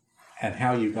and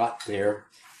how you got there,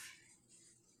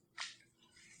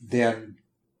 then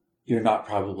you're not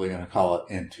probably going to call it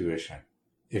intuition.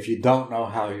 If you don't know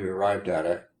how you arrived at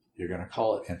it, you're going to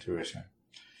call it intuition.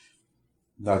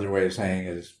 Another way of saying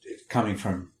it is it's coming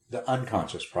from the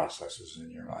unconscious processes in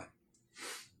your mind.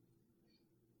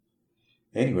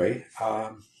 Anyway,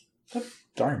 that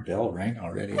darn bell rang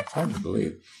already. It's hard to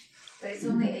believe. But it's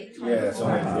only 8:24. Yeah, it's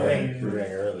only it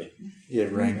rang early.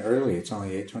 It rang early. It's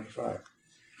only 8:25.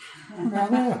 Now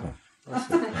that happened.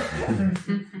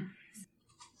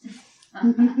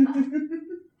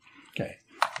 Okay.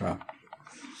 Well,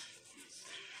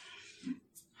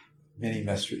 many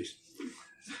mysteries.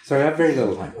 So I have very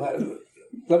little time.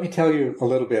 Let me tell you a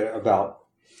little bit about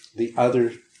the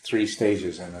other 3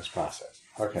 stages in this process.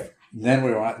 Okay.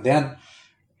 And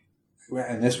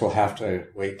and this will have to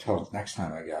wait till next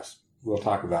time, I guess. We'll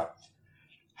talk about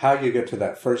how you get to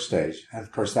that first stage. And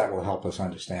of course, that will help us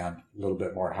understand a little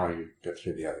bit more how you get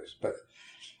through the others. But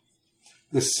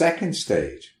the second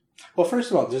stage, well,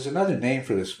 first of all, there's another name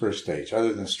for this first stage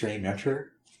other than stream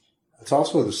enterer. It's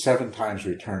also the 7 times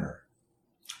returner.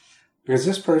 Because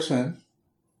this person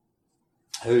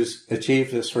who's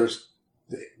achieved this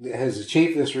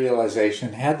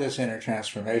realization, had this inner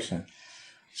transformation,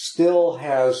 still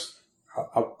has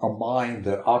a mind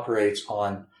that operates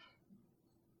on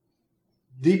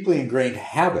deeply ingrained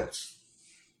habits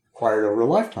acquired over a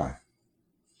lifetime.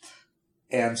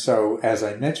 And so, as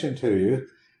I mentioned to you,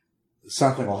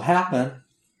 something will happen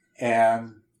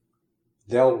and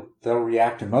they'll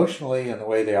react emotionally in the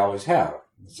way they always have.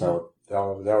 So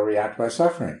they'll react by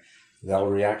suffering. They'll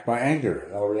react by anger.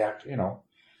 They'll react,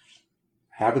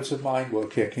 habits of mind will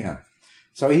kick in.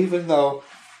 So even though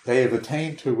they have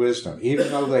attained to wisdom, even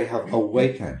though they have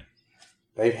awakened,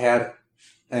 they've had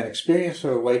an experience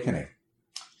of awakening.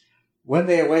 When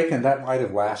they awaken, that might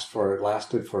have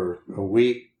lasted for a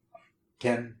week,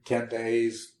 10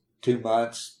 days, 2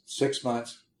 months, 6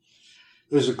 months.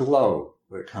 There's a glow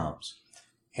that comes.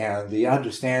 And the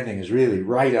understanding is really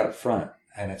right up front,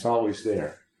 and it's always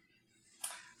there.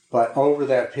 But over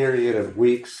that period of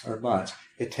weeks or months,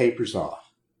 it tapers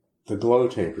off. The glow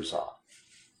tapers off.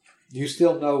 You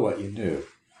still know what you knew,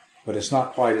 but it's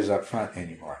not quite as upfront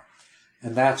anymore.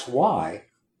 And that's why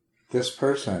this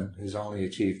person who's only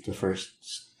achieved the first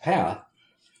path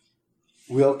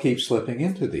will keep slipping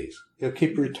into these. He'll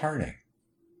keep returning,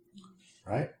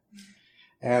 right?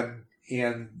 And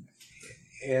in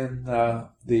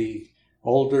the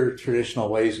older traditional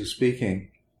ways of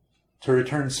speaking, to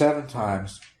return 7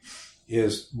 times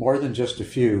is more than just a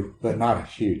few, but not a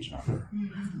huge number.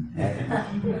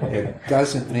 And it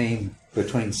doesn't mean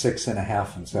between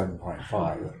 6.5 and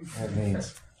 7.5. It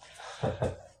means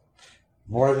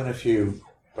more than a few,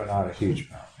 but not a huge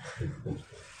amount.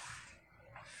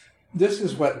 This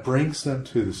is what brings them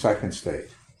to the second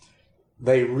stage.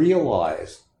 They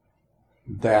realize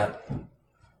that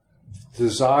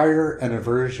desire and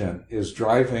aversion is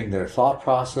driving their thought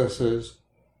processes,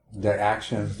 their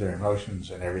actions, their emotions,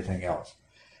 and everything else.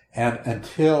 And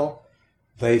until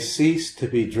they cease to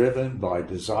be driven by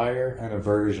desire and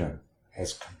aversion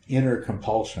as inner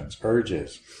compulsions,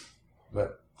 urges,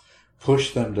 that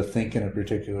push them to think in a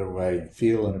particular way and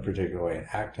feel in a particular way and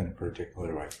act in a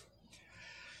particular way,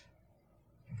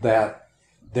 that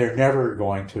they're never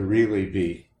going to really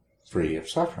be free of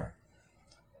suffering.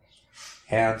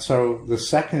 And so the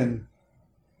second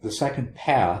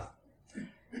path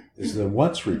is the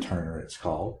once returner, it's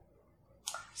called.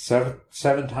 7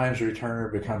 times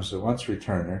returner becomes the once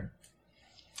returner.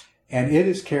 And it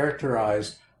is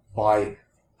characterized by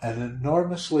an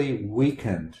enormously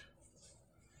weakened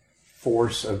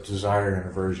force of desire and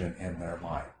aversion in their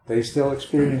mind. They still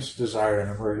experience desire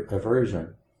and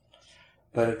aversion,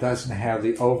 but it doesn't have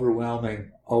the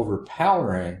overwhelming,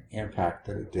 overpowering impact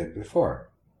that it did before.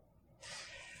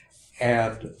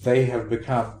 And they have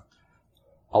become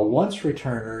a once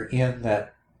returner in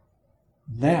that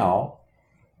now,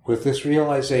 with this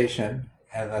realization,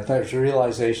 and that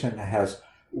realization has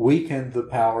weakened the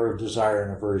power of desire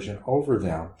and aversion over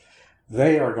them,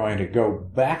 they are going to go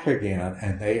back again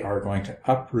and they are going to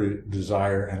uproot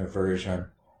desire and aversion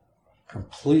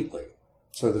completely.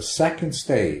 So the second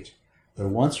stage, the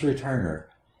once returner,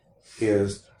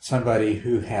 is somebody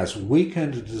who has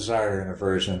weakened desire and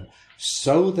aversion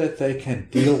so that they can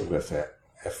deal with it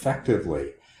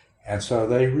effectively. And so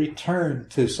they return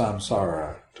to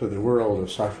samsara, to the world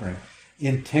of suffering,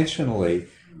 intentionally,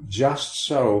 just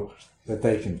so that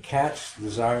they can catch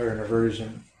desire and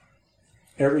aversion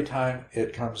every time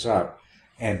it comes up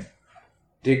and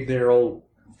dig their old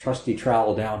trusty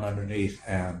trowel down underneath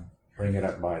and bring it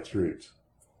up by its roots.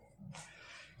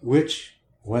 Which,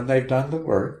 when they've done the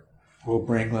work, will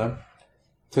bring them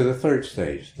to the third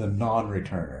stage, the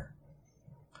non-returner.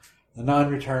 The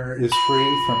non-returner is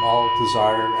free from all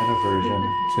desire and aversion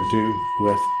to do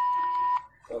with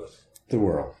the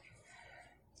world.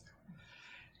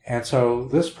 And so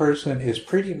this person is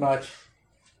pretty much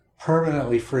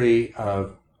permanently free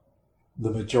of the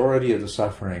majority of the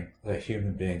suffering that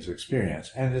human beings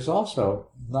experience, and is also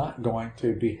not going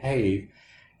to behave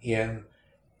in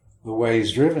the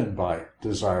ways driven by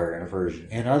desire and aversion.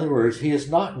 In other words, he is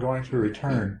not going to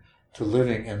return to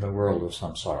living in the world of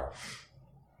samsara.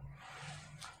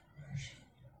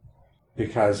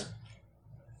 Because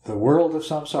the world of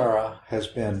samsara has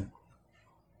been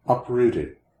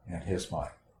uprooted in his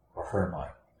mind, or her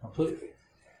mind, completely.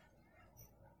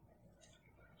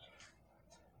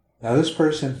 Now this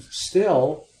person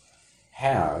still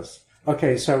has,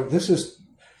 okay, so this is,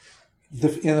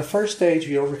 in the first stage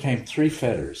you overcame 3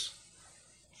 fetters,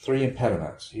 3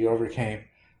 impediments. You overcame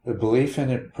the belief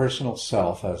in a personal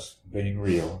self as being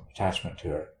real, attachment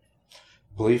to it,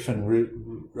 belief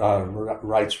in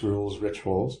rites, rules,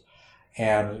 rituals,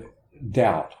 and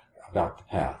doubt about the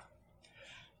path.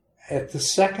 At the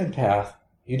second path,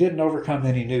 you didn't overcome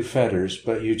any new fetters,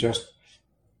 but you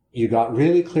got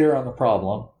really clear on the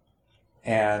problem,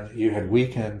 and you had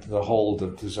weakened the hold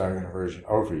of desire and aversion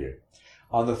over you.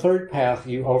 On the third path,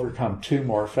 you overcome 2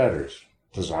 more fetters,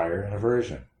 desire and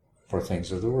aversion, for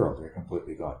things of the world. They're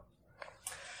completely gone.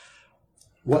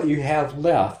 What you have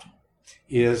left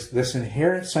is this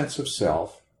inherent sense of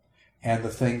self and the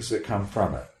things that come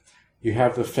from it. You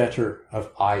have the fetter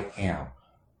of I am.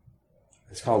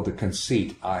 It's called the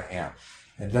conceit I am.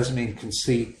 It doesn't mean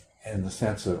conceit in the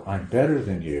sense of I'm better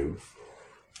than you.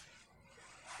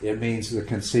 It means the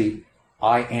conceit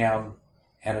I am,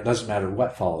 and it doesn't matter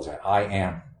what follows that. I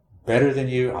am better than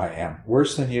you, I am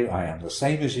worse than you, I am the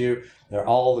same as you. They're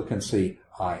all the conceit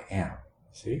I am.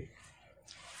 See?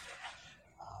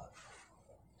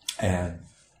 And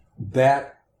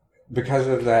that, because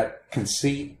of that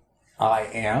conceit I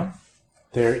am,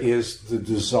 there is the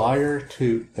desire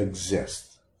to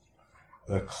exist,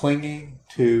 the clinging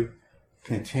to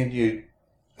continued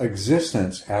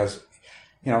existence as,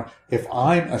 if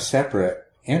I'm a separate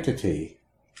entity,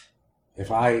 if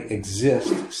I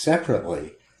exist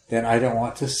separately, then I don't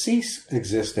want to cease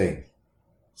existing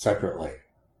separately.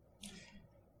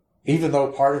 Even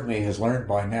though part of me has learned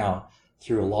by now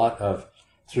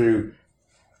through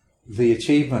the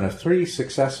achievement of 3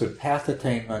 successive path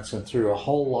attainments and through a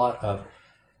whole lot of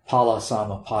pala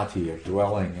samapati, of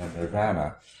dwelling in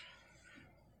nirvana,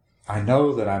 I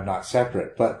know that I'm not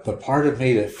separate, but the part of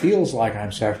me that feels like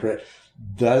I'm separate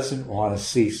doesn't want to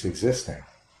cease existing.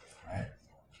 Right?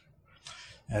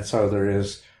 And so there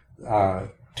is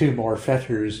 2 more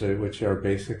fetters, which are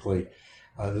basically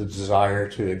the desire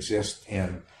to exist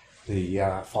in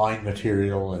the fine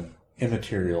material and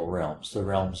immaterial realms, the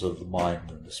realms of the mind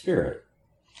and the spirit,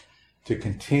 to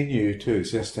continue to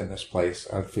exist in this place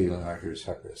of feeling like you're a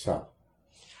separate self.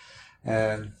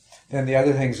 And then the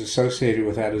other things associated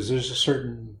with that is there's a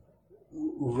certain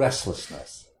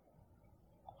restlessness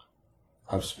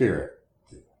of spirit.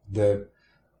 The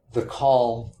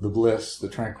calm, the bliss, the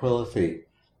tranquility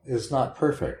is not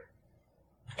perfect,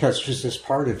 because there's this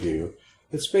part of you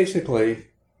that's basically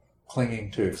clinging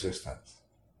to existence.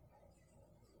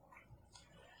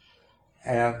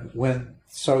 And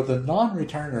so the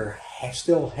non-returner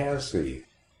still has these.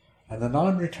 And the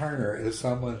non-returner is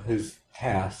someone whose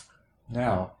task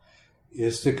now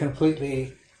is to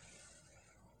completely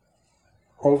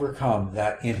overcome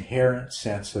that inherent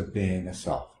sense of being a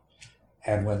self.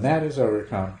 And when that is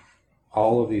overcome,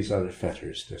 all of these other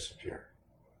fetters disappear.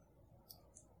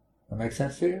 That make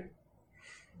sense to you?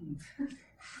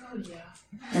 Oh yeah.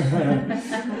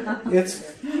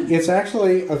 It's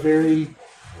actually a very,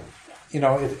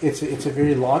 it's a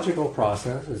very logical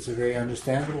process. It's a very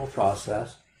understandable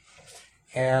process.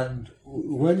 And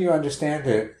when you understand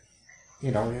it,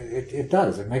 it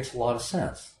does. It makes a lot of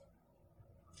sense.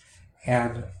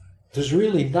 And there's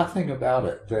really nothing about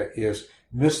it that is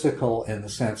mystical in the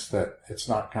sense that it's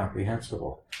not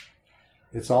comprehensible.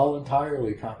 It's all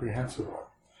entirely comprehensible.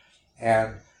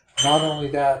 And not only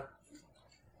that,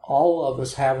 all of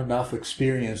us have enough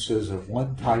experiences of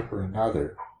one type or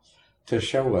another to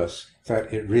show us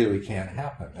that it really can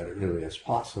happen, that it really is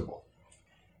possible.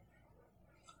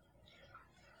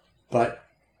 But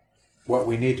what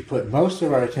we need to put most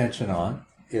of our attention on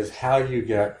is how you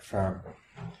get from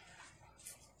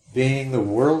being the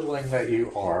worldling that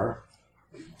you are,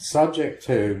 subject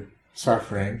to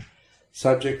suffering,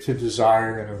 subject to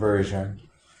desire and aversion,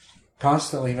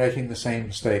 constantly making the same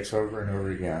mistakes over and over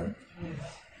again,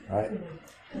 right?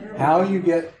 How you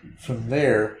get from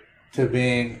there to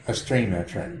being a stream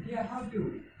entrant. Yeah, how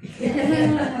do we?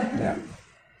 Yeah.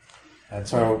 And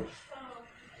so,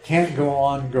 can't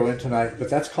go into tonight, but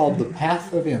that's called the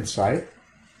path of insight.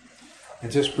 And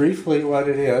just briefly what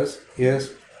it is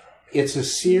it's a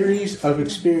series of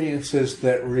experiences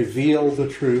that reveal the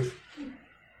truth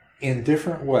in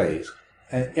different ways.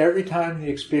 And every time the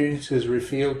experience is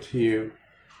revealed to you,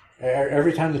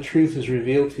 every time the truth is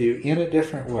revealed to you in a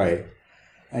different way,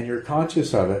 and you're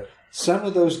conscious of it, some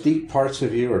of those deep parts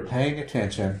of you are paying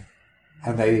attention,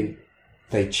 and they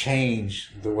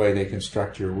change the way they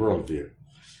construct your worldview.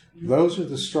 Those are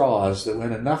the straws that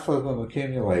when enough of them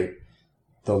accumulate,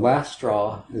 the last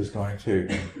straw is going to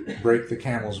break the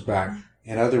camel's back.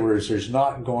 In other words, there's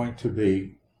not going to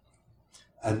be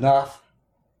enough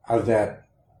of that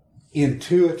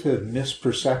intuitive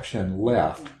misperception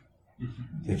left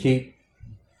to keep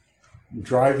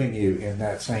driving you in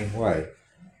that same way.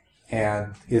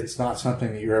 And it's not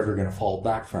something that you're ever going to fall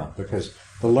back from, because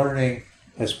the learning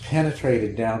has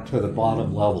penetrated down to the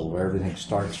bottom level where everything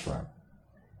starts from.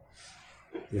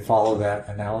 You follow that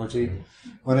analogy?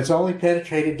 When it's only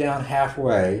penetrated down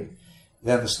halfway,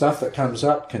 then the stuff that comes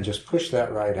up can just push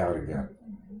that right out again.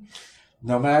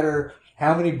 No matter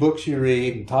how many books you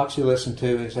read and talks you listen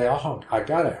to and say, oh, I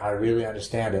got it, I really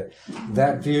understand it,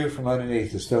 that view from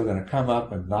underneath is still going to come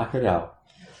up and knock it out.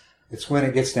 It's when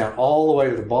it gets down all the way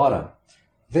to the bottom.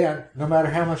 Then, no matter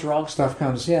how much wrong stuff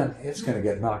comes in, it's going to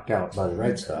get knocked out by the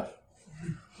right stuff.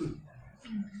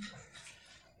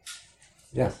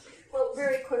 Yeah. Well,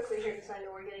 very quickly here, because I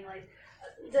know we're getting late.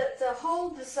 The whole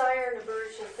desire and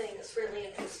aversion thing is really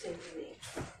interesting to me.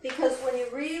 Because when you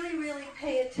really, really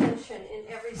pay attention in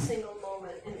every single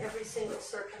moment, in every single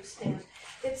circumstance,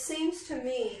 it seems to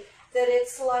me that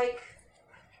it's like,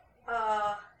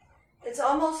 it's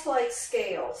almost like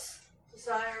scales.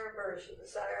 Desire, aversion,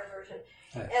 desire, aversion.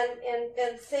 Right. And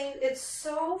it's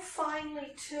so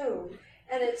finely tuned,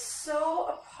 and it's so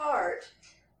a part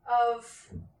of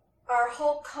our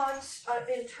whole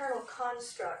internal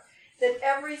construct that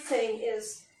everything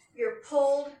is, you're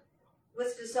pulled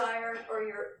with desire or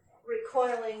you're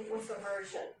recoiling with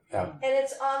aversion. Yeah. And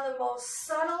it's on the most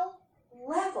subtle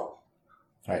level.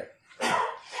 Right.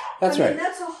 That's I right. mean,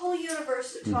 that's a whole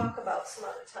universe to talk about some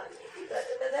other time, maybe.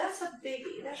 But that's a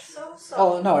biggie. That's so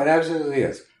subtle. Oh, no, it absolutely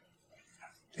is.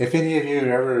 If any of you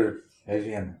ever,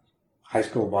 maybe in high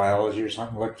school biology or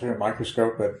something, looked through a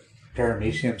microscope at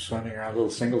paramecium swimming around a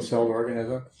little single-celled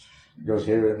organism, it goes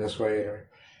here in this way.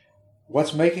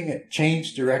 What's making it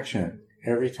change direction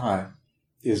every time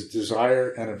is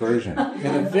desire and aversion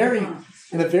in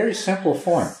a very simple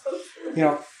form. You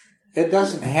know, it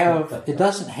doesn't have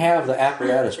the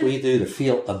apparatus we do to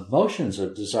feel emotions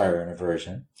of desire and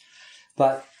aversion,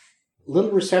 but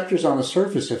little receptors on the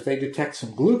surface, if they detect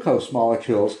some glucose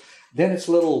molecules, then its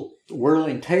little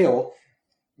whirling tail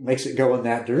makes it go in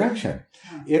that direction.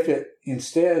 If it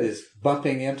instead is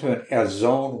bumping into a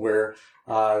zone where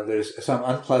there's some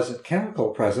unpleasant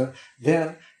chemical present,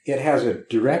 then it has a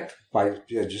direct, by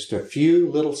just a few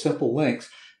little simple links,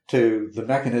 to the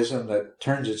mechanism that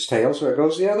turns its tail so it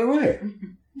goes the other way.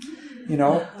 You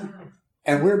know?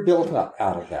 And we're built up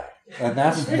out of that. And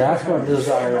that's what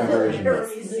desire and aversion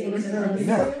is.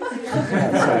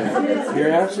 So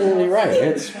you're absolutely right.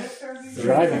 It's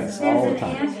driving us all the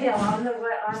time. There's an anthill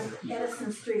on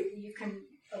Edison Street you can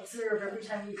observe every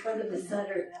time you go to the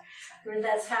center where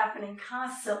that's happening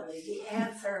constantly. The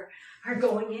ants are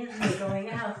going in, they're going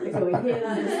out, they're going in,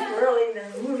 they're swirling,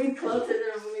 they're moving closer,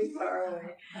 they're moving far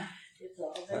away. It's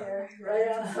all there, right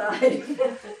outside.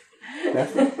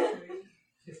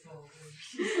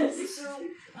 So,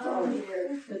 It's all I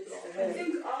there.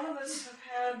 think all of us have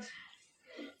had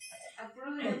a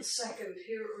brilliant second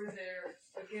here or there,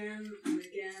 again and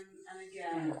again and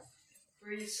again,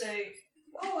 where you say,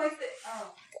 I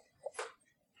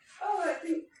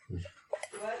think,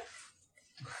 what?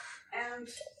 And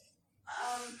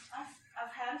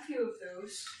I've had a few of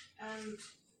those,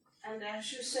 and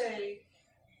as you say,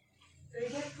 they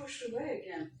get pushed away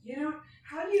again. You know,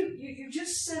 how do you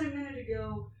just said a minute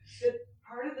ago that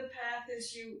part of the path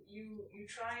is you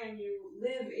try and you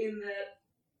live in that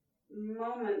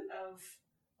moment of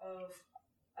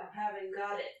having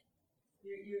got it.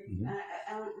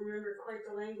 I don't remember quite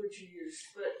the language you used,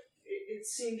 but it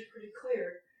seemed pretty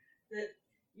clear that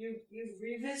you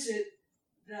revisit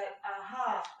that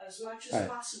aha as much as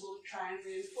possible to try and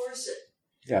reinforce it.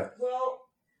 Yeah. Well,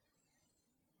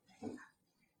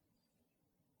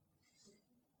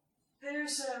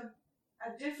 there's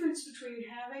a difference between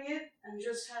having it and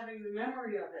just having the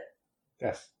memory of it.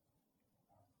 Yes.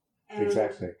 And,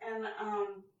 exactly. And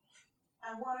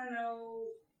I want to know,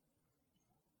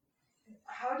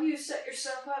 how do you set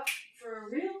yourself up for a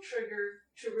real trigger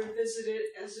to revisit it,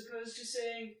 as opposed to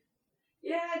saying,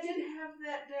 yeah, I did have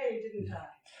that day, didn't I?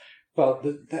 Well,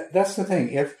 that's the thing.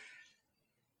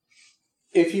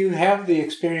 If you have the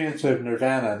experience of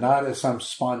nirvana not as some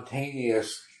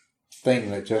spontaneous thing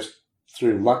that just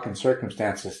through luck and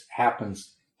circumstances happen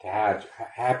to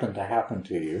happen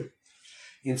to you,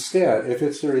 Instead, if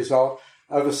it's the result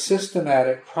of a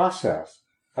systematic process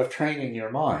of training your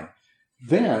mind,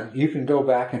 then you can go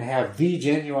back and have the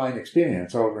genuine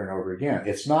experience over and over again.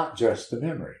 It's not just the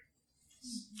memory.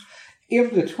 In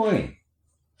between,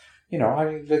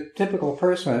 the typical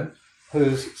person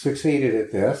who's succeeded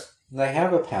at this, they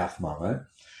have a path moment.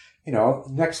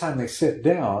 Next time they sit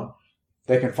down,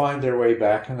 they can find their way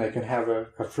back and they can have a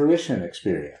fruition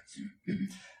experience.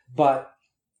 But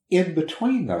in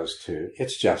between those two,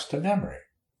 it's just a memory.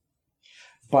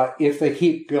 But if they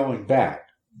keep going back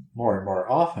more and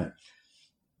more often,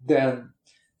 then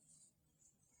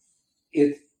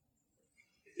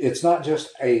it's not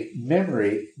just a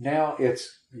memory. Now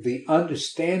it's the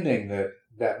understanding that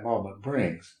that moment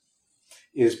brings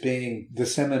is being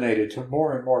disseminated to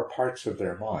more and more parts of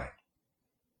their mind.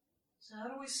 So how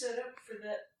do we set up for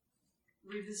that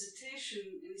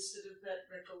revisitation instead of that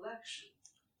recollection?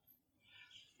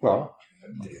 Well,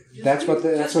 that's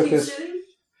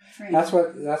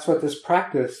what this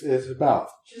practice is about.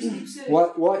 Just keep sitting.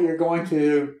 What you're going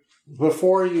to,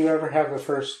 before you ever have the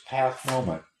first path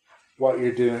moment, what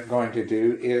you're going to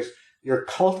do is you're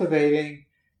cultivating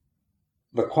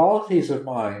the qualities of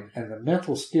mind and the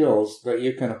mental skills that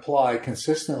you can apply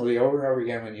consistently over and over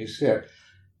again when you sit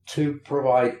to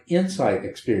provide insight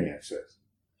experiences.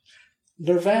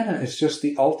 Nirvana is just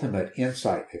the ultimate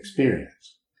insight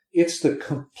experience. It's the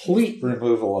complete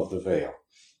removal of the veil.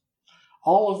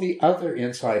 All of the other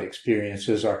insight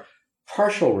experiences are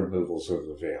partial removals of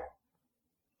the veil.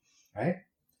 Right?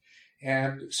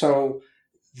 And so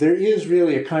there is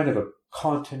really a kind of a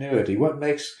continuity. What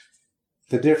makes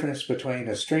the difference between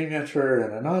a stream enterer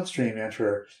and a non-stream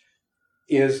enterer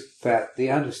is that the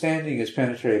understanding is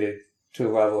penetrated to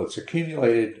a level it's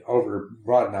accumulated over a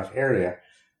broad enough area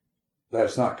that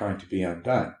it's not going to be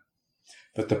undone.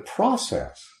 But the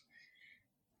process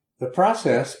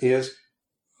is,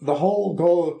 the whole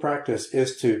goal of the practice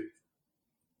is to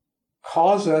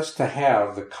cause us to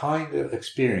have the kind of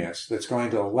experience that's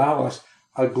going to allow us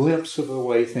a glimpse of the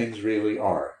way things really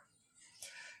are.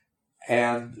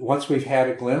 And once we've had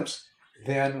a glimpse,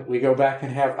 then we go back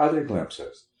and have other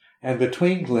glimpses. And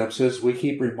between glimpses, we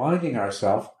keep reminding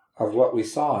ourselves of what we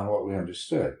saw and what we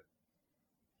understood.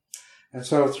 And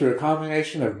so through a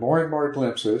combination of more and more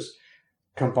glimpses,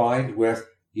 combined with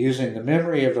using the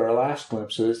memory of our last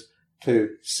glimpses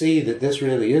to see that this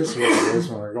really is what it is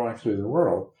when we're going through the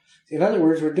world. In other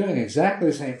words, we're doing exactly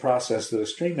the same process that a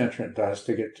stream entrant does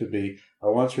to get to be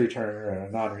a once returner and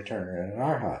a non-returner and an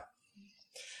arhat.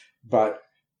 But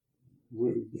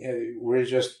we're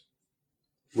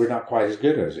not quite as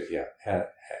good as it yet,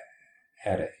 at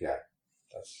it yet.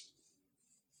 Does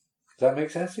that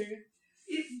make sense to you?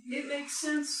 It makes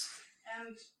sense,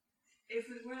 and if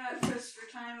we were not pressed for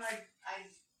time,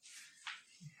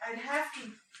 I'd have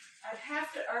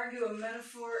to argue a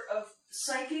metaphor of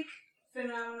psychic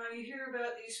phenomena. You hear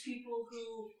about these people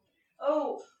who,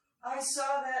 I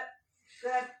saw that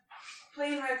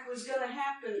plane wreck was going to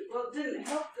happen. Well, it didn't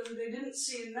help them. They didn't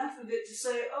see enough of it to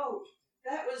say,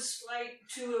 that was flight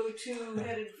 202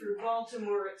 headed for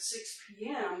Baltimore at 6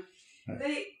 p.m.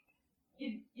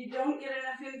 You don't get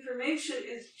enough information.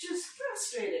 It's just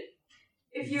frustrating.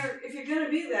 If you're going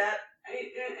to be that,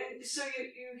 and so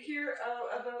you hear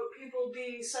about people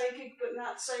being psychic but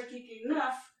not psychic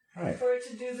enough right. for it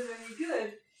to do them any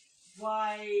good.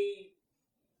 Why?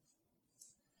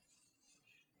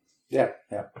 Yeah.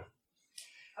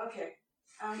 Okay,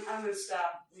 I'm going to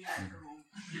stop. We have to go home.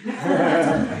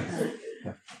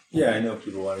 Yeah, I know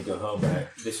people want to go home, but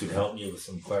this would help me with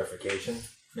some clarification,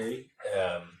 maybe.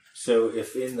 So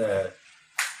if in the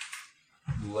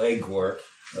legwork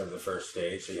of the first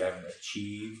stage, so you haven't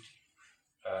achieved,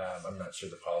 I'm not sure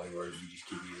the poly word you just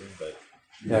keep using, but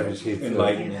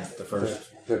enlightenment, the first.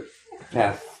 The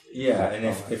path. Yeah, and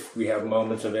if we have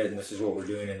moments of it, and this is what we're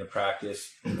doing in the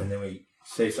practice, and then we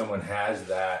say someone has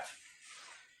that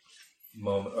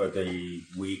moment, or the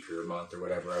week or month or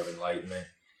whatever of enlightenment,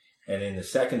 and in the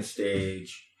second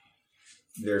stage,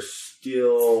 they're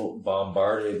still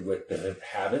bombarded with the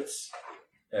habits,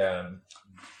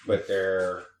 but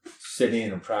they're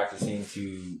sitting and practicing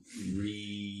to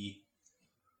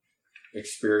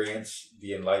re-experience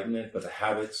the enlightenment, but the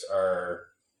habits are,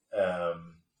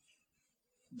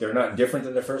 they're not different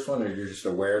than the first one, or you're just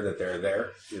aware that they're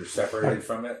there, you're separated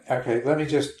from it? Okay, let me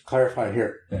just clarify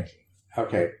here. Thank you.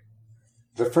 Okay,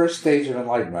 the first stage of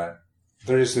enlightenment,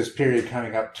 there is this period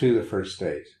coming up to the first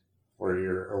stage where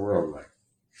you're a worldling,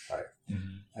 right?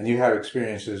 Mm-hmm. And you have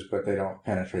experiences, but they don't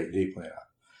penetrate deeply enough.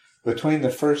 Between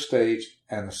the first stage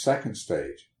and the second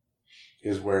stage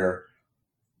is where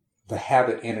the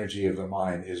habit energy of the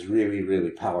mind is really, really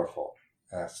powerful.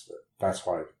 That's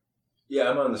why. Yeah,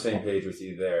 I'm on the same page with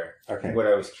you there. Okay. What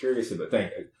I was curious about,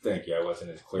 thank you, I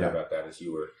wasn't as clear about that as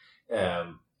you were.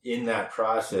 In that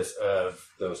process of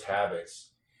those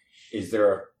habits, is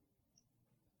there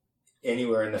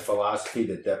anywhere in the philosophy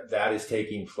that is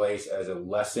taking place as a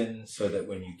lesson, so that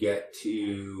when you get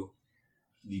to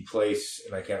the place,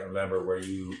 and I can't remember, where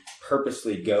you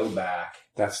purposely go back?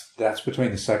 That's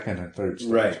between the second and third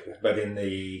stage. Right. But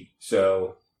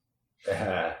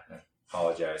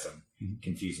apologize, I'm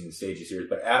confusing the stages here.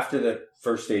 But after the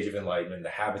first stage of enlightenment, the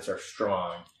habits are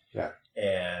strong. Yeah.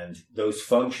 And those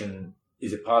function,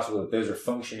 is it possible that those are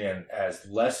functioning as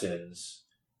lessons,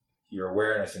 your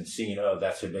awareness, and seeing, oh,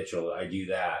 that's habitual, I do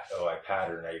that, oh, I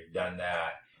pattern, I've done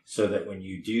that, so that when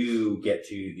you do get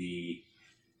to the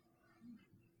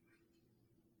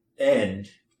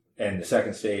end and the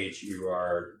second stage, you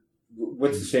are,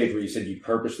 what's the stage where you said you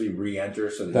purposely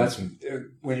re-enter? So that's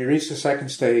when you reach the second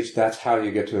stage. That's how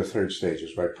you get to the third stage,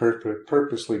 is by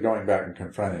purposely going back and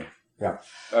confronting. Yeah.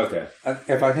 Okay.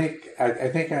 If I think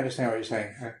I understand what you're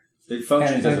saying. It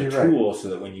functions as a tool, so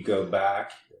that when you go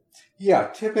back. Yeah,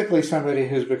 typically somebody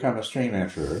who's become a stream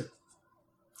enterer,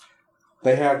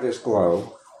 they have this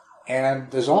glow, and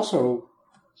there's also,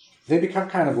 they become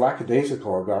kind of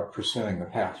lackadaisical about pursuing the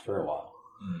path for a while.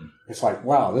 It's like,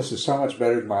 wow, this is so much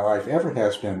better than my life ever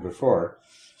has been before.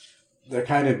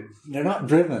 They're not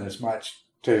driven as much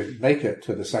to make it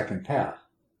to the second path,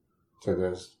 to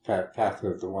the path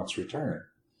of the once return.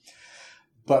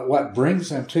 But what brings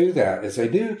them to that is they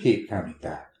do keep coming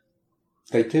back.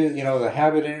 They do, the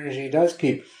habit energy does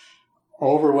keep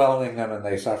overwhelming them, and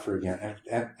they suffer again.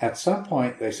 And at some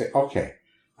point they say, okay,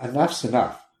 enough's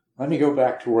enough. Let me go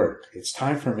back to work. It's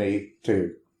time for me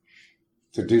to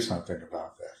do something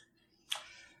about this.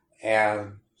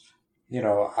 And,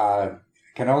 I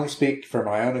can only speak for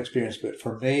my own experience, but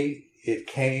for me, it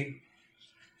came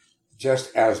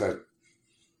just as a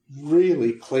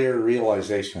really clear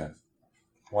realization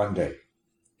one day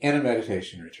in a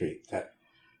meditation retreat that,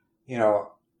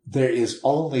 there is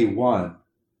only one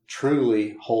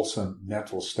truly wholesome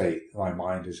mental state my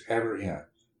mind is ever in,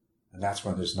 and that's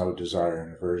when there's no desire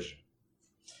and aversion.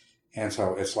 And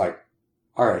so it's like,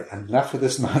 all right, enough of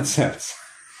this nonsense.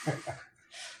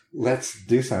 Let's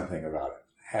do something about it.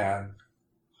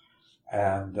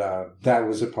 And that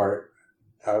was a part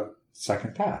of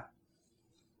second path.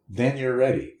 Then you're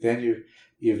ready. Then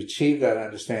you've achieved that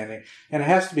understanding, and it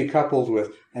has to be coupled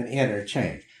with an inner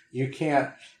change. You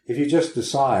can't, if you just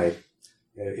decide,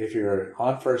 if you're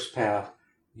on first path,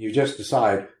 you just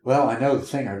decide, well, I know the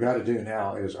thing I've got to do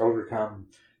now is overcome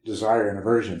desire and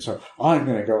aversion, so I'm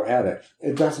going to go at it.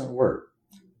 It doesn't work,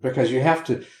 because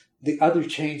the other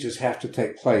changes have to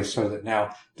take place so that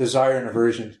now desire and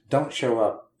aversion don't show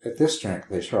up at this strength,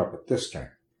 they show up at this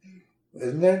strength.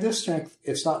 And then this strength,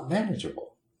 it's not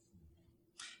manageable.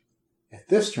 At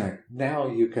this strength, now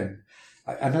you can,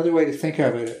 another way to think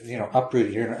of it,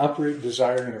 uprooting. You're going to uproot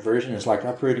desire and aversion is like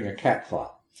uprooting a cat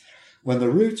claw. When the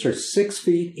roots are 6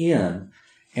 feet in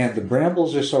and the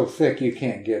brambles are so thick you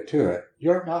can't get to it,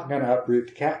 you're not going to uproot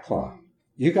the cat claw.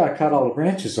 You got to cut all the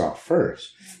branches off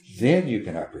first. Then you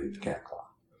can uproot the cat claw.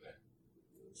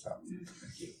 So,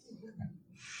 thank you.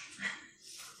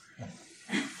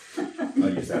 I'll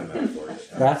use that metaphor.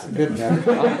 That's a good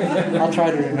metaphor. I'll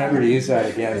try to remember to use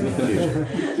that again in the future.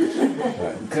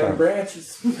 Cut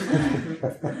branches.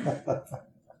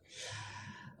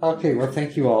 Okay, well,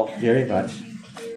 thank you all very much.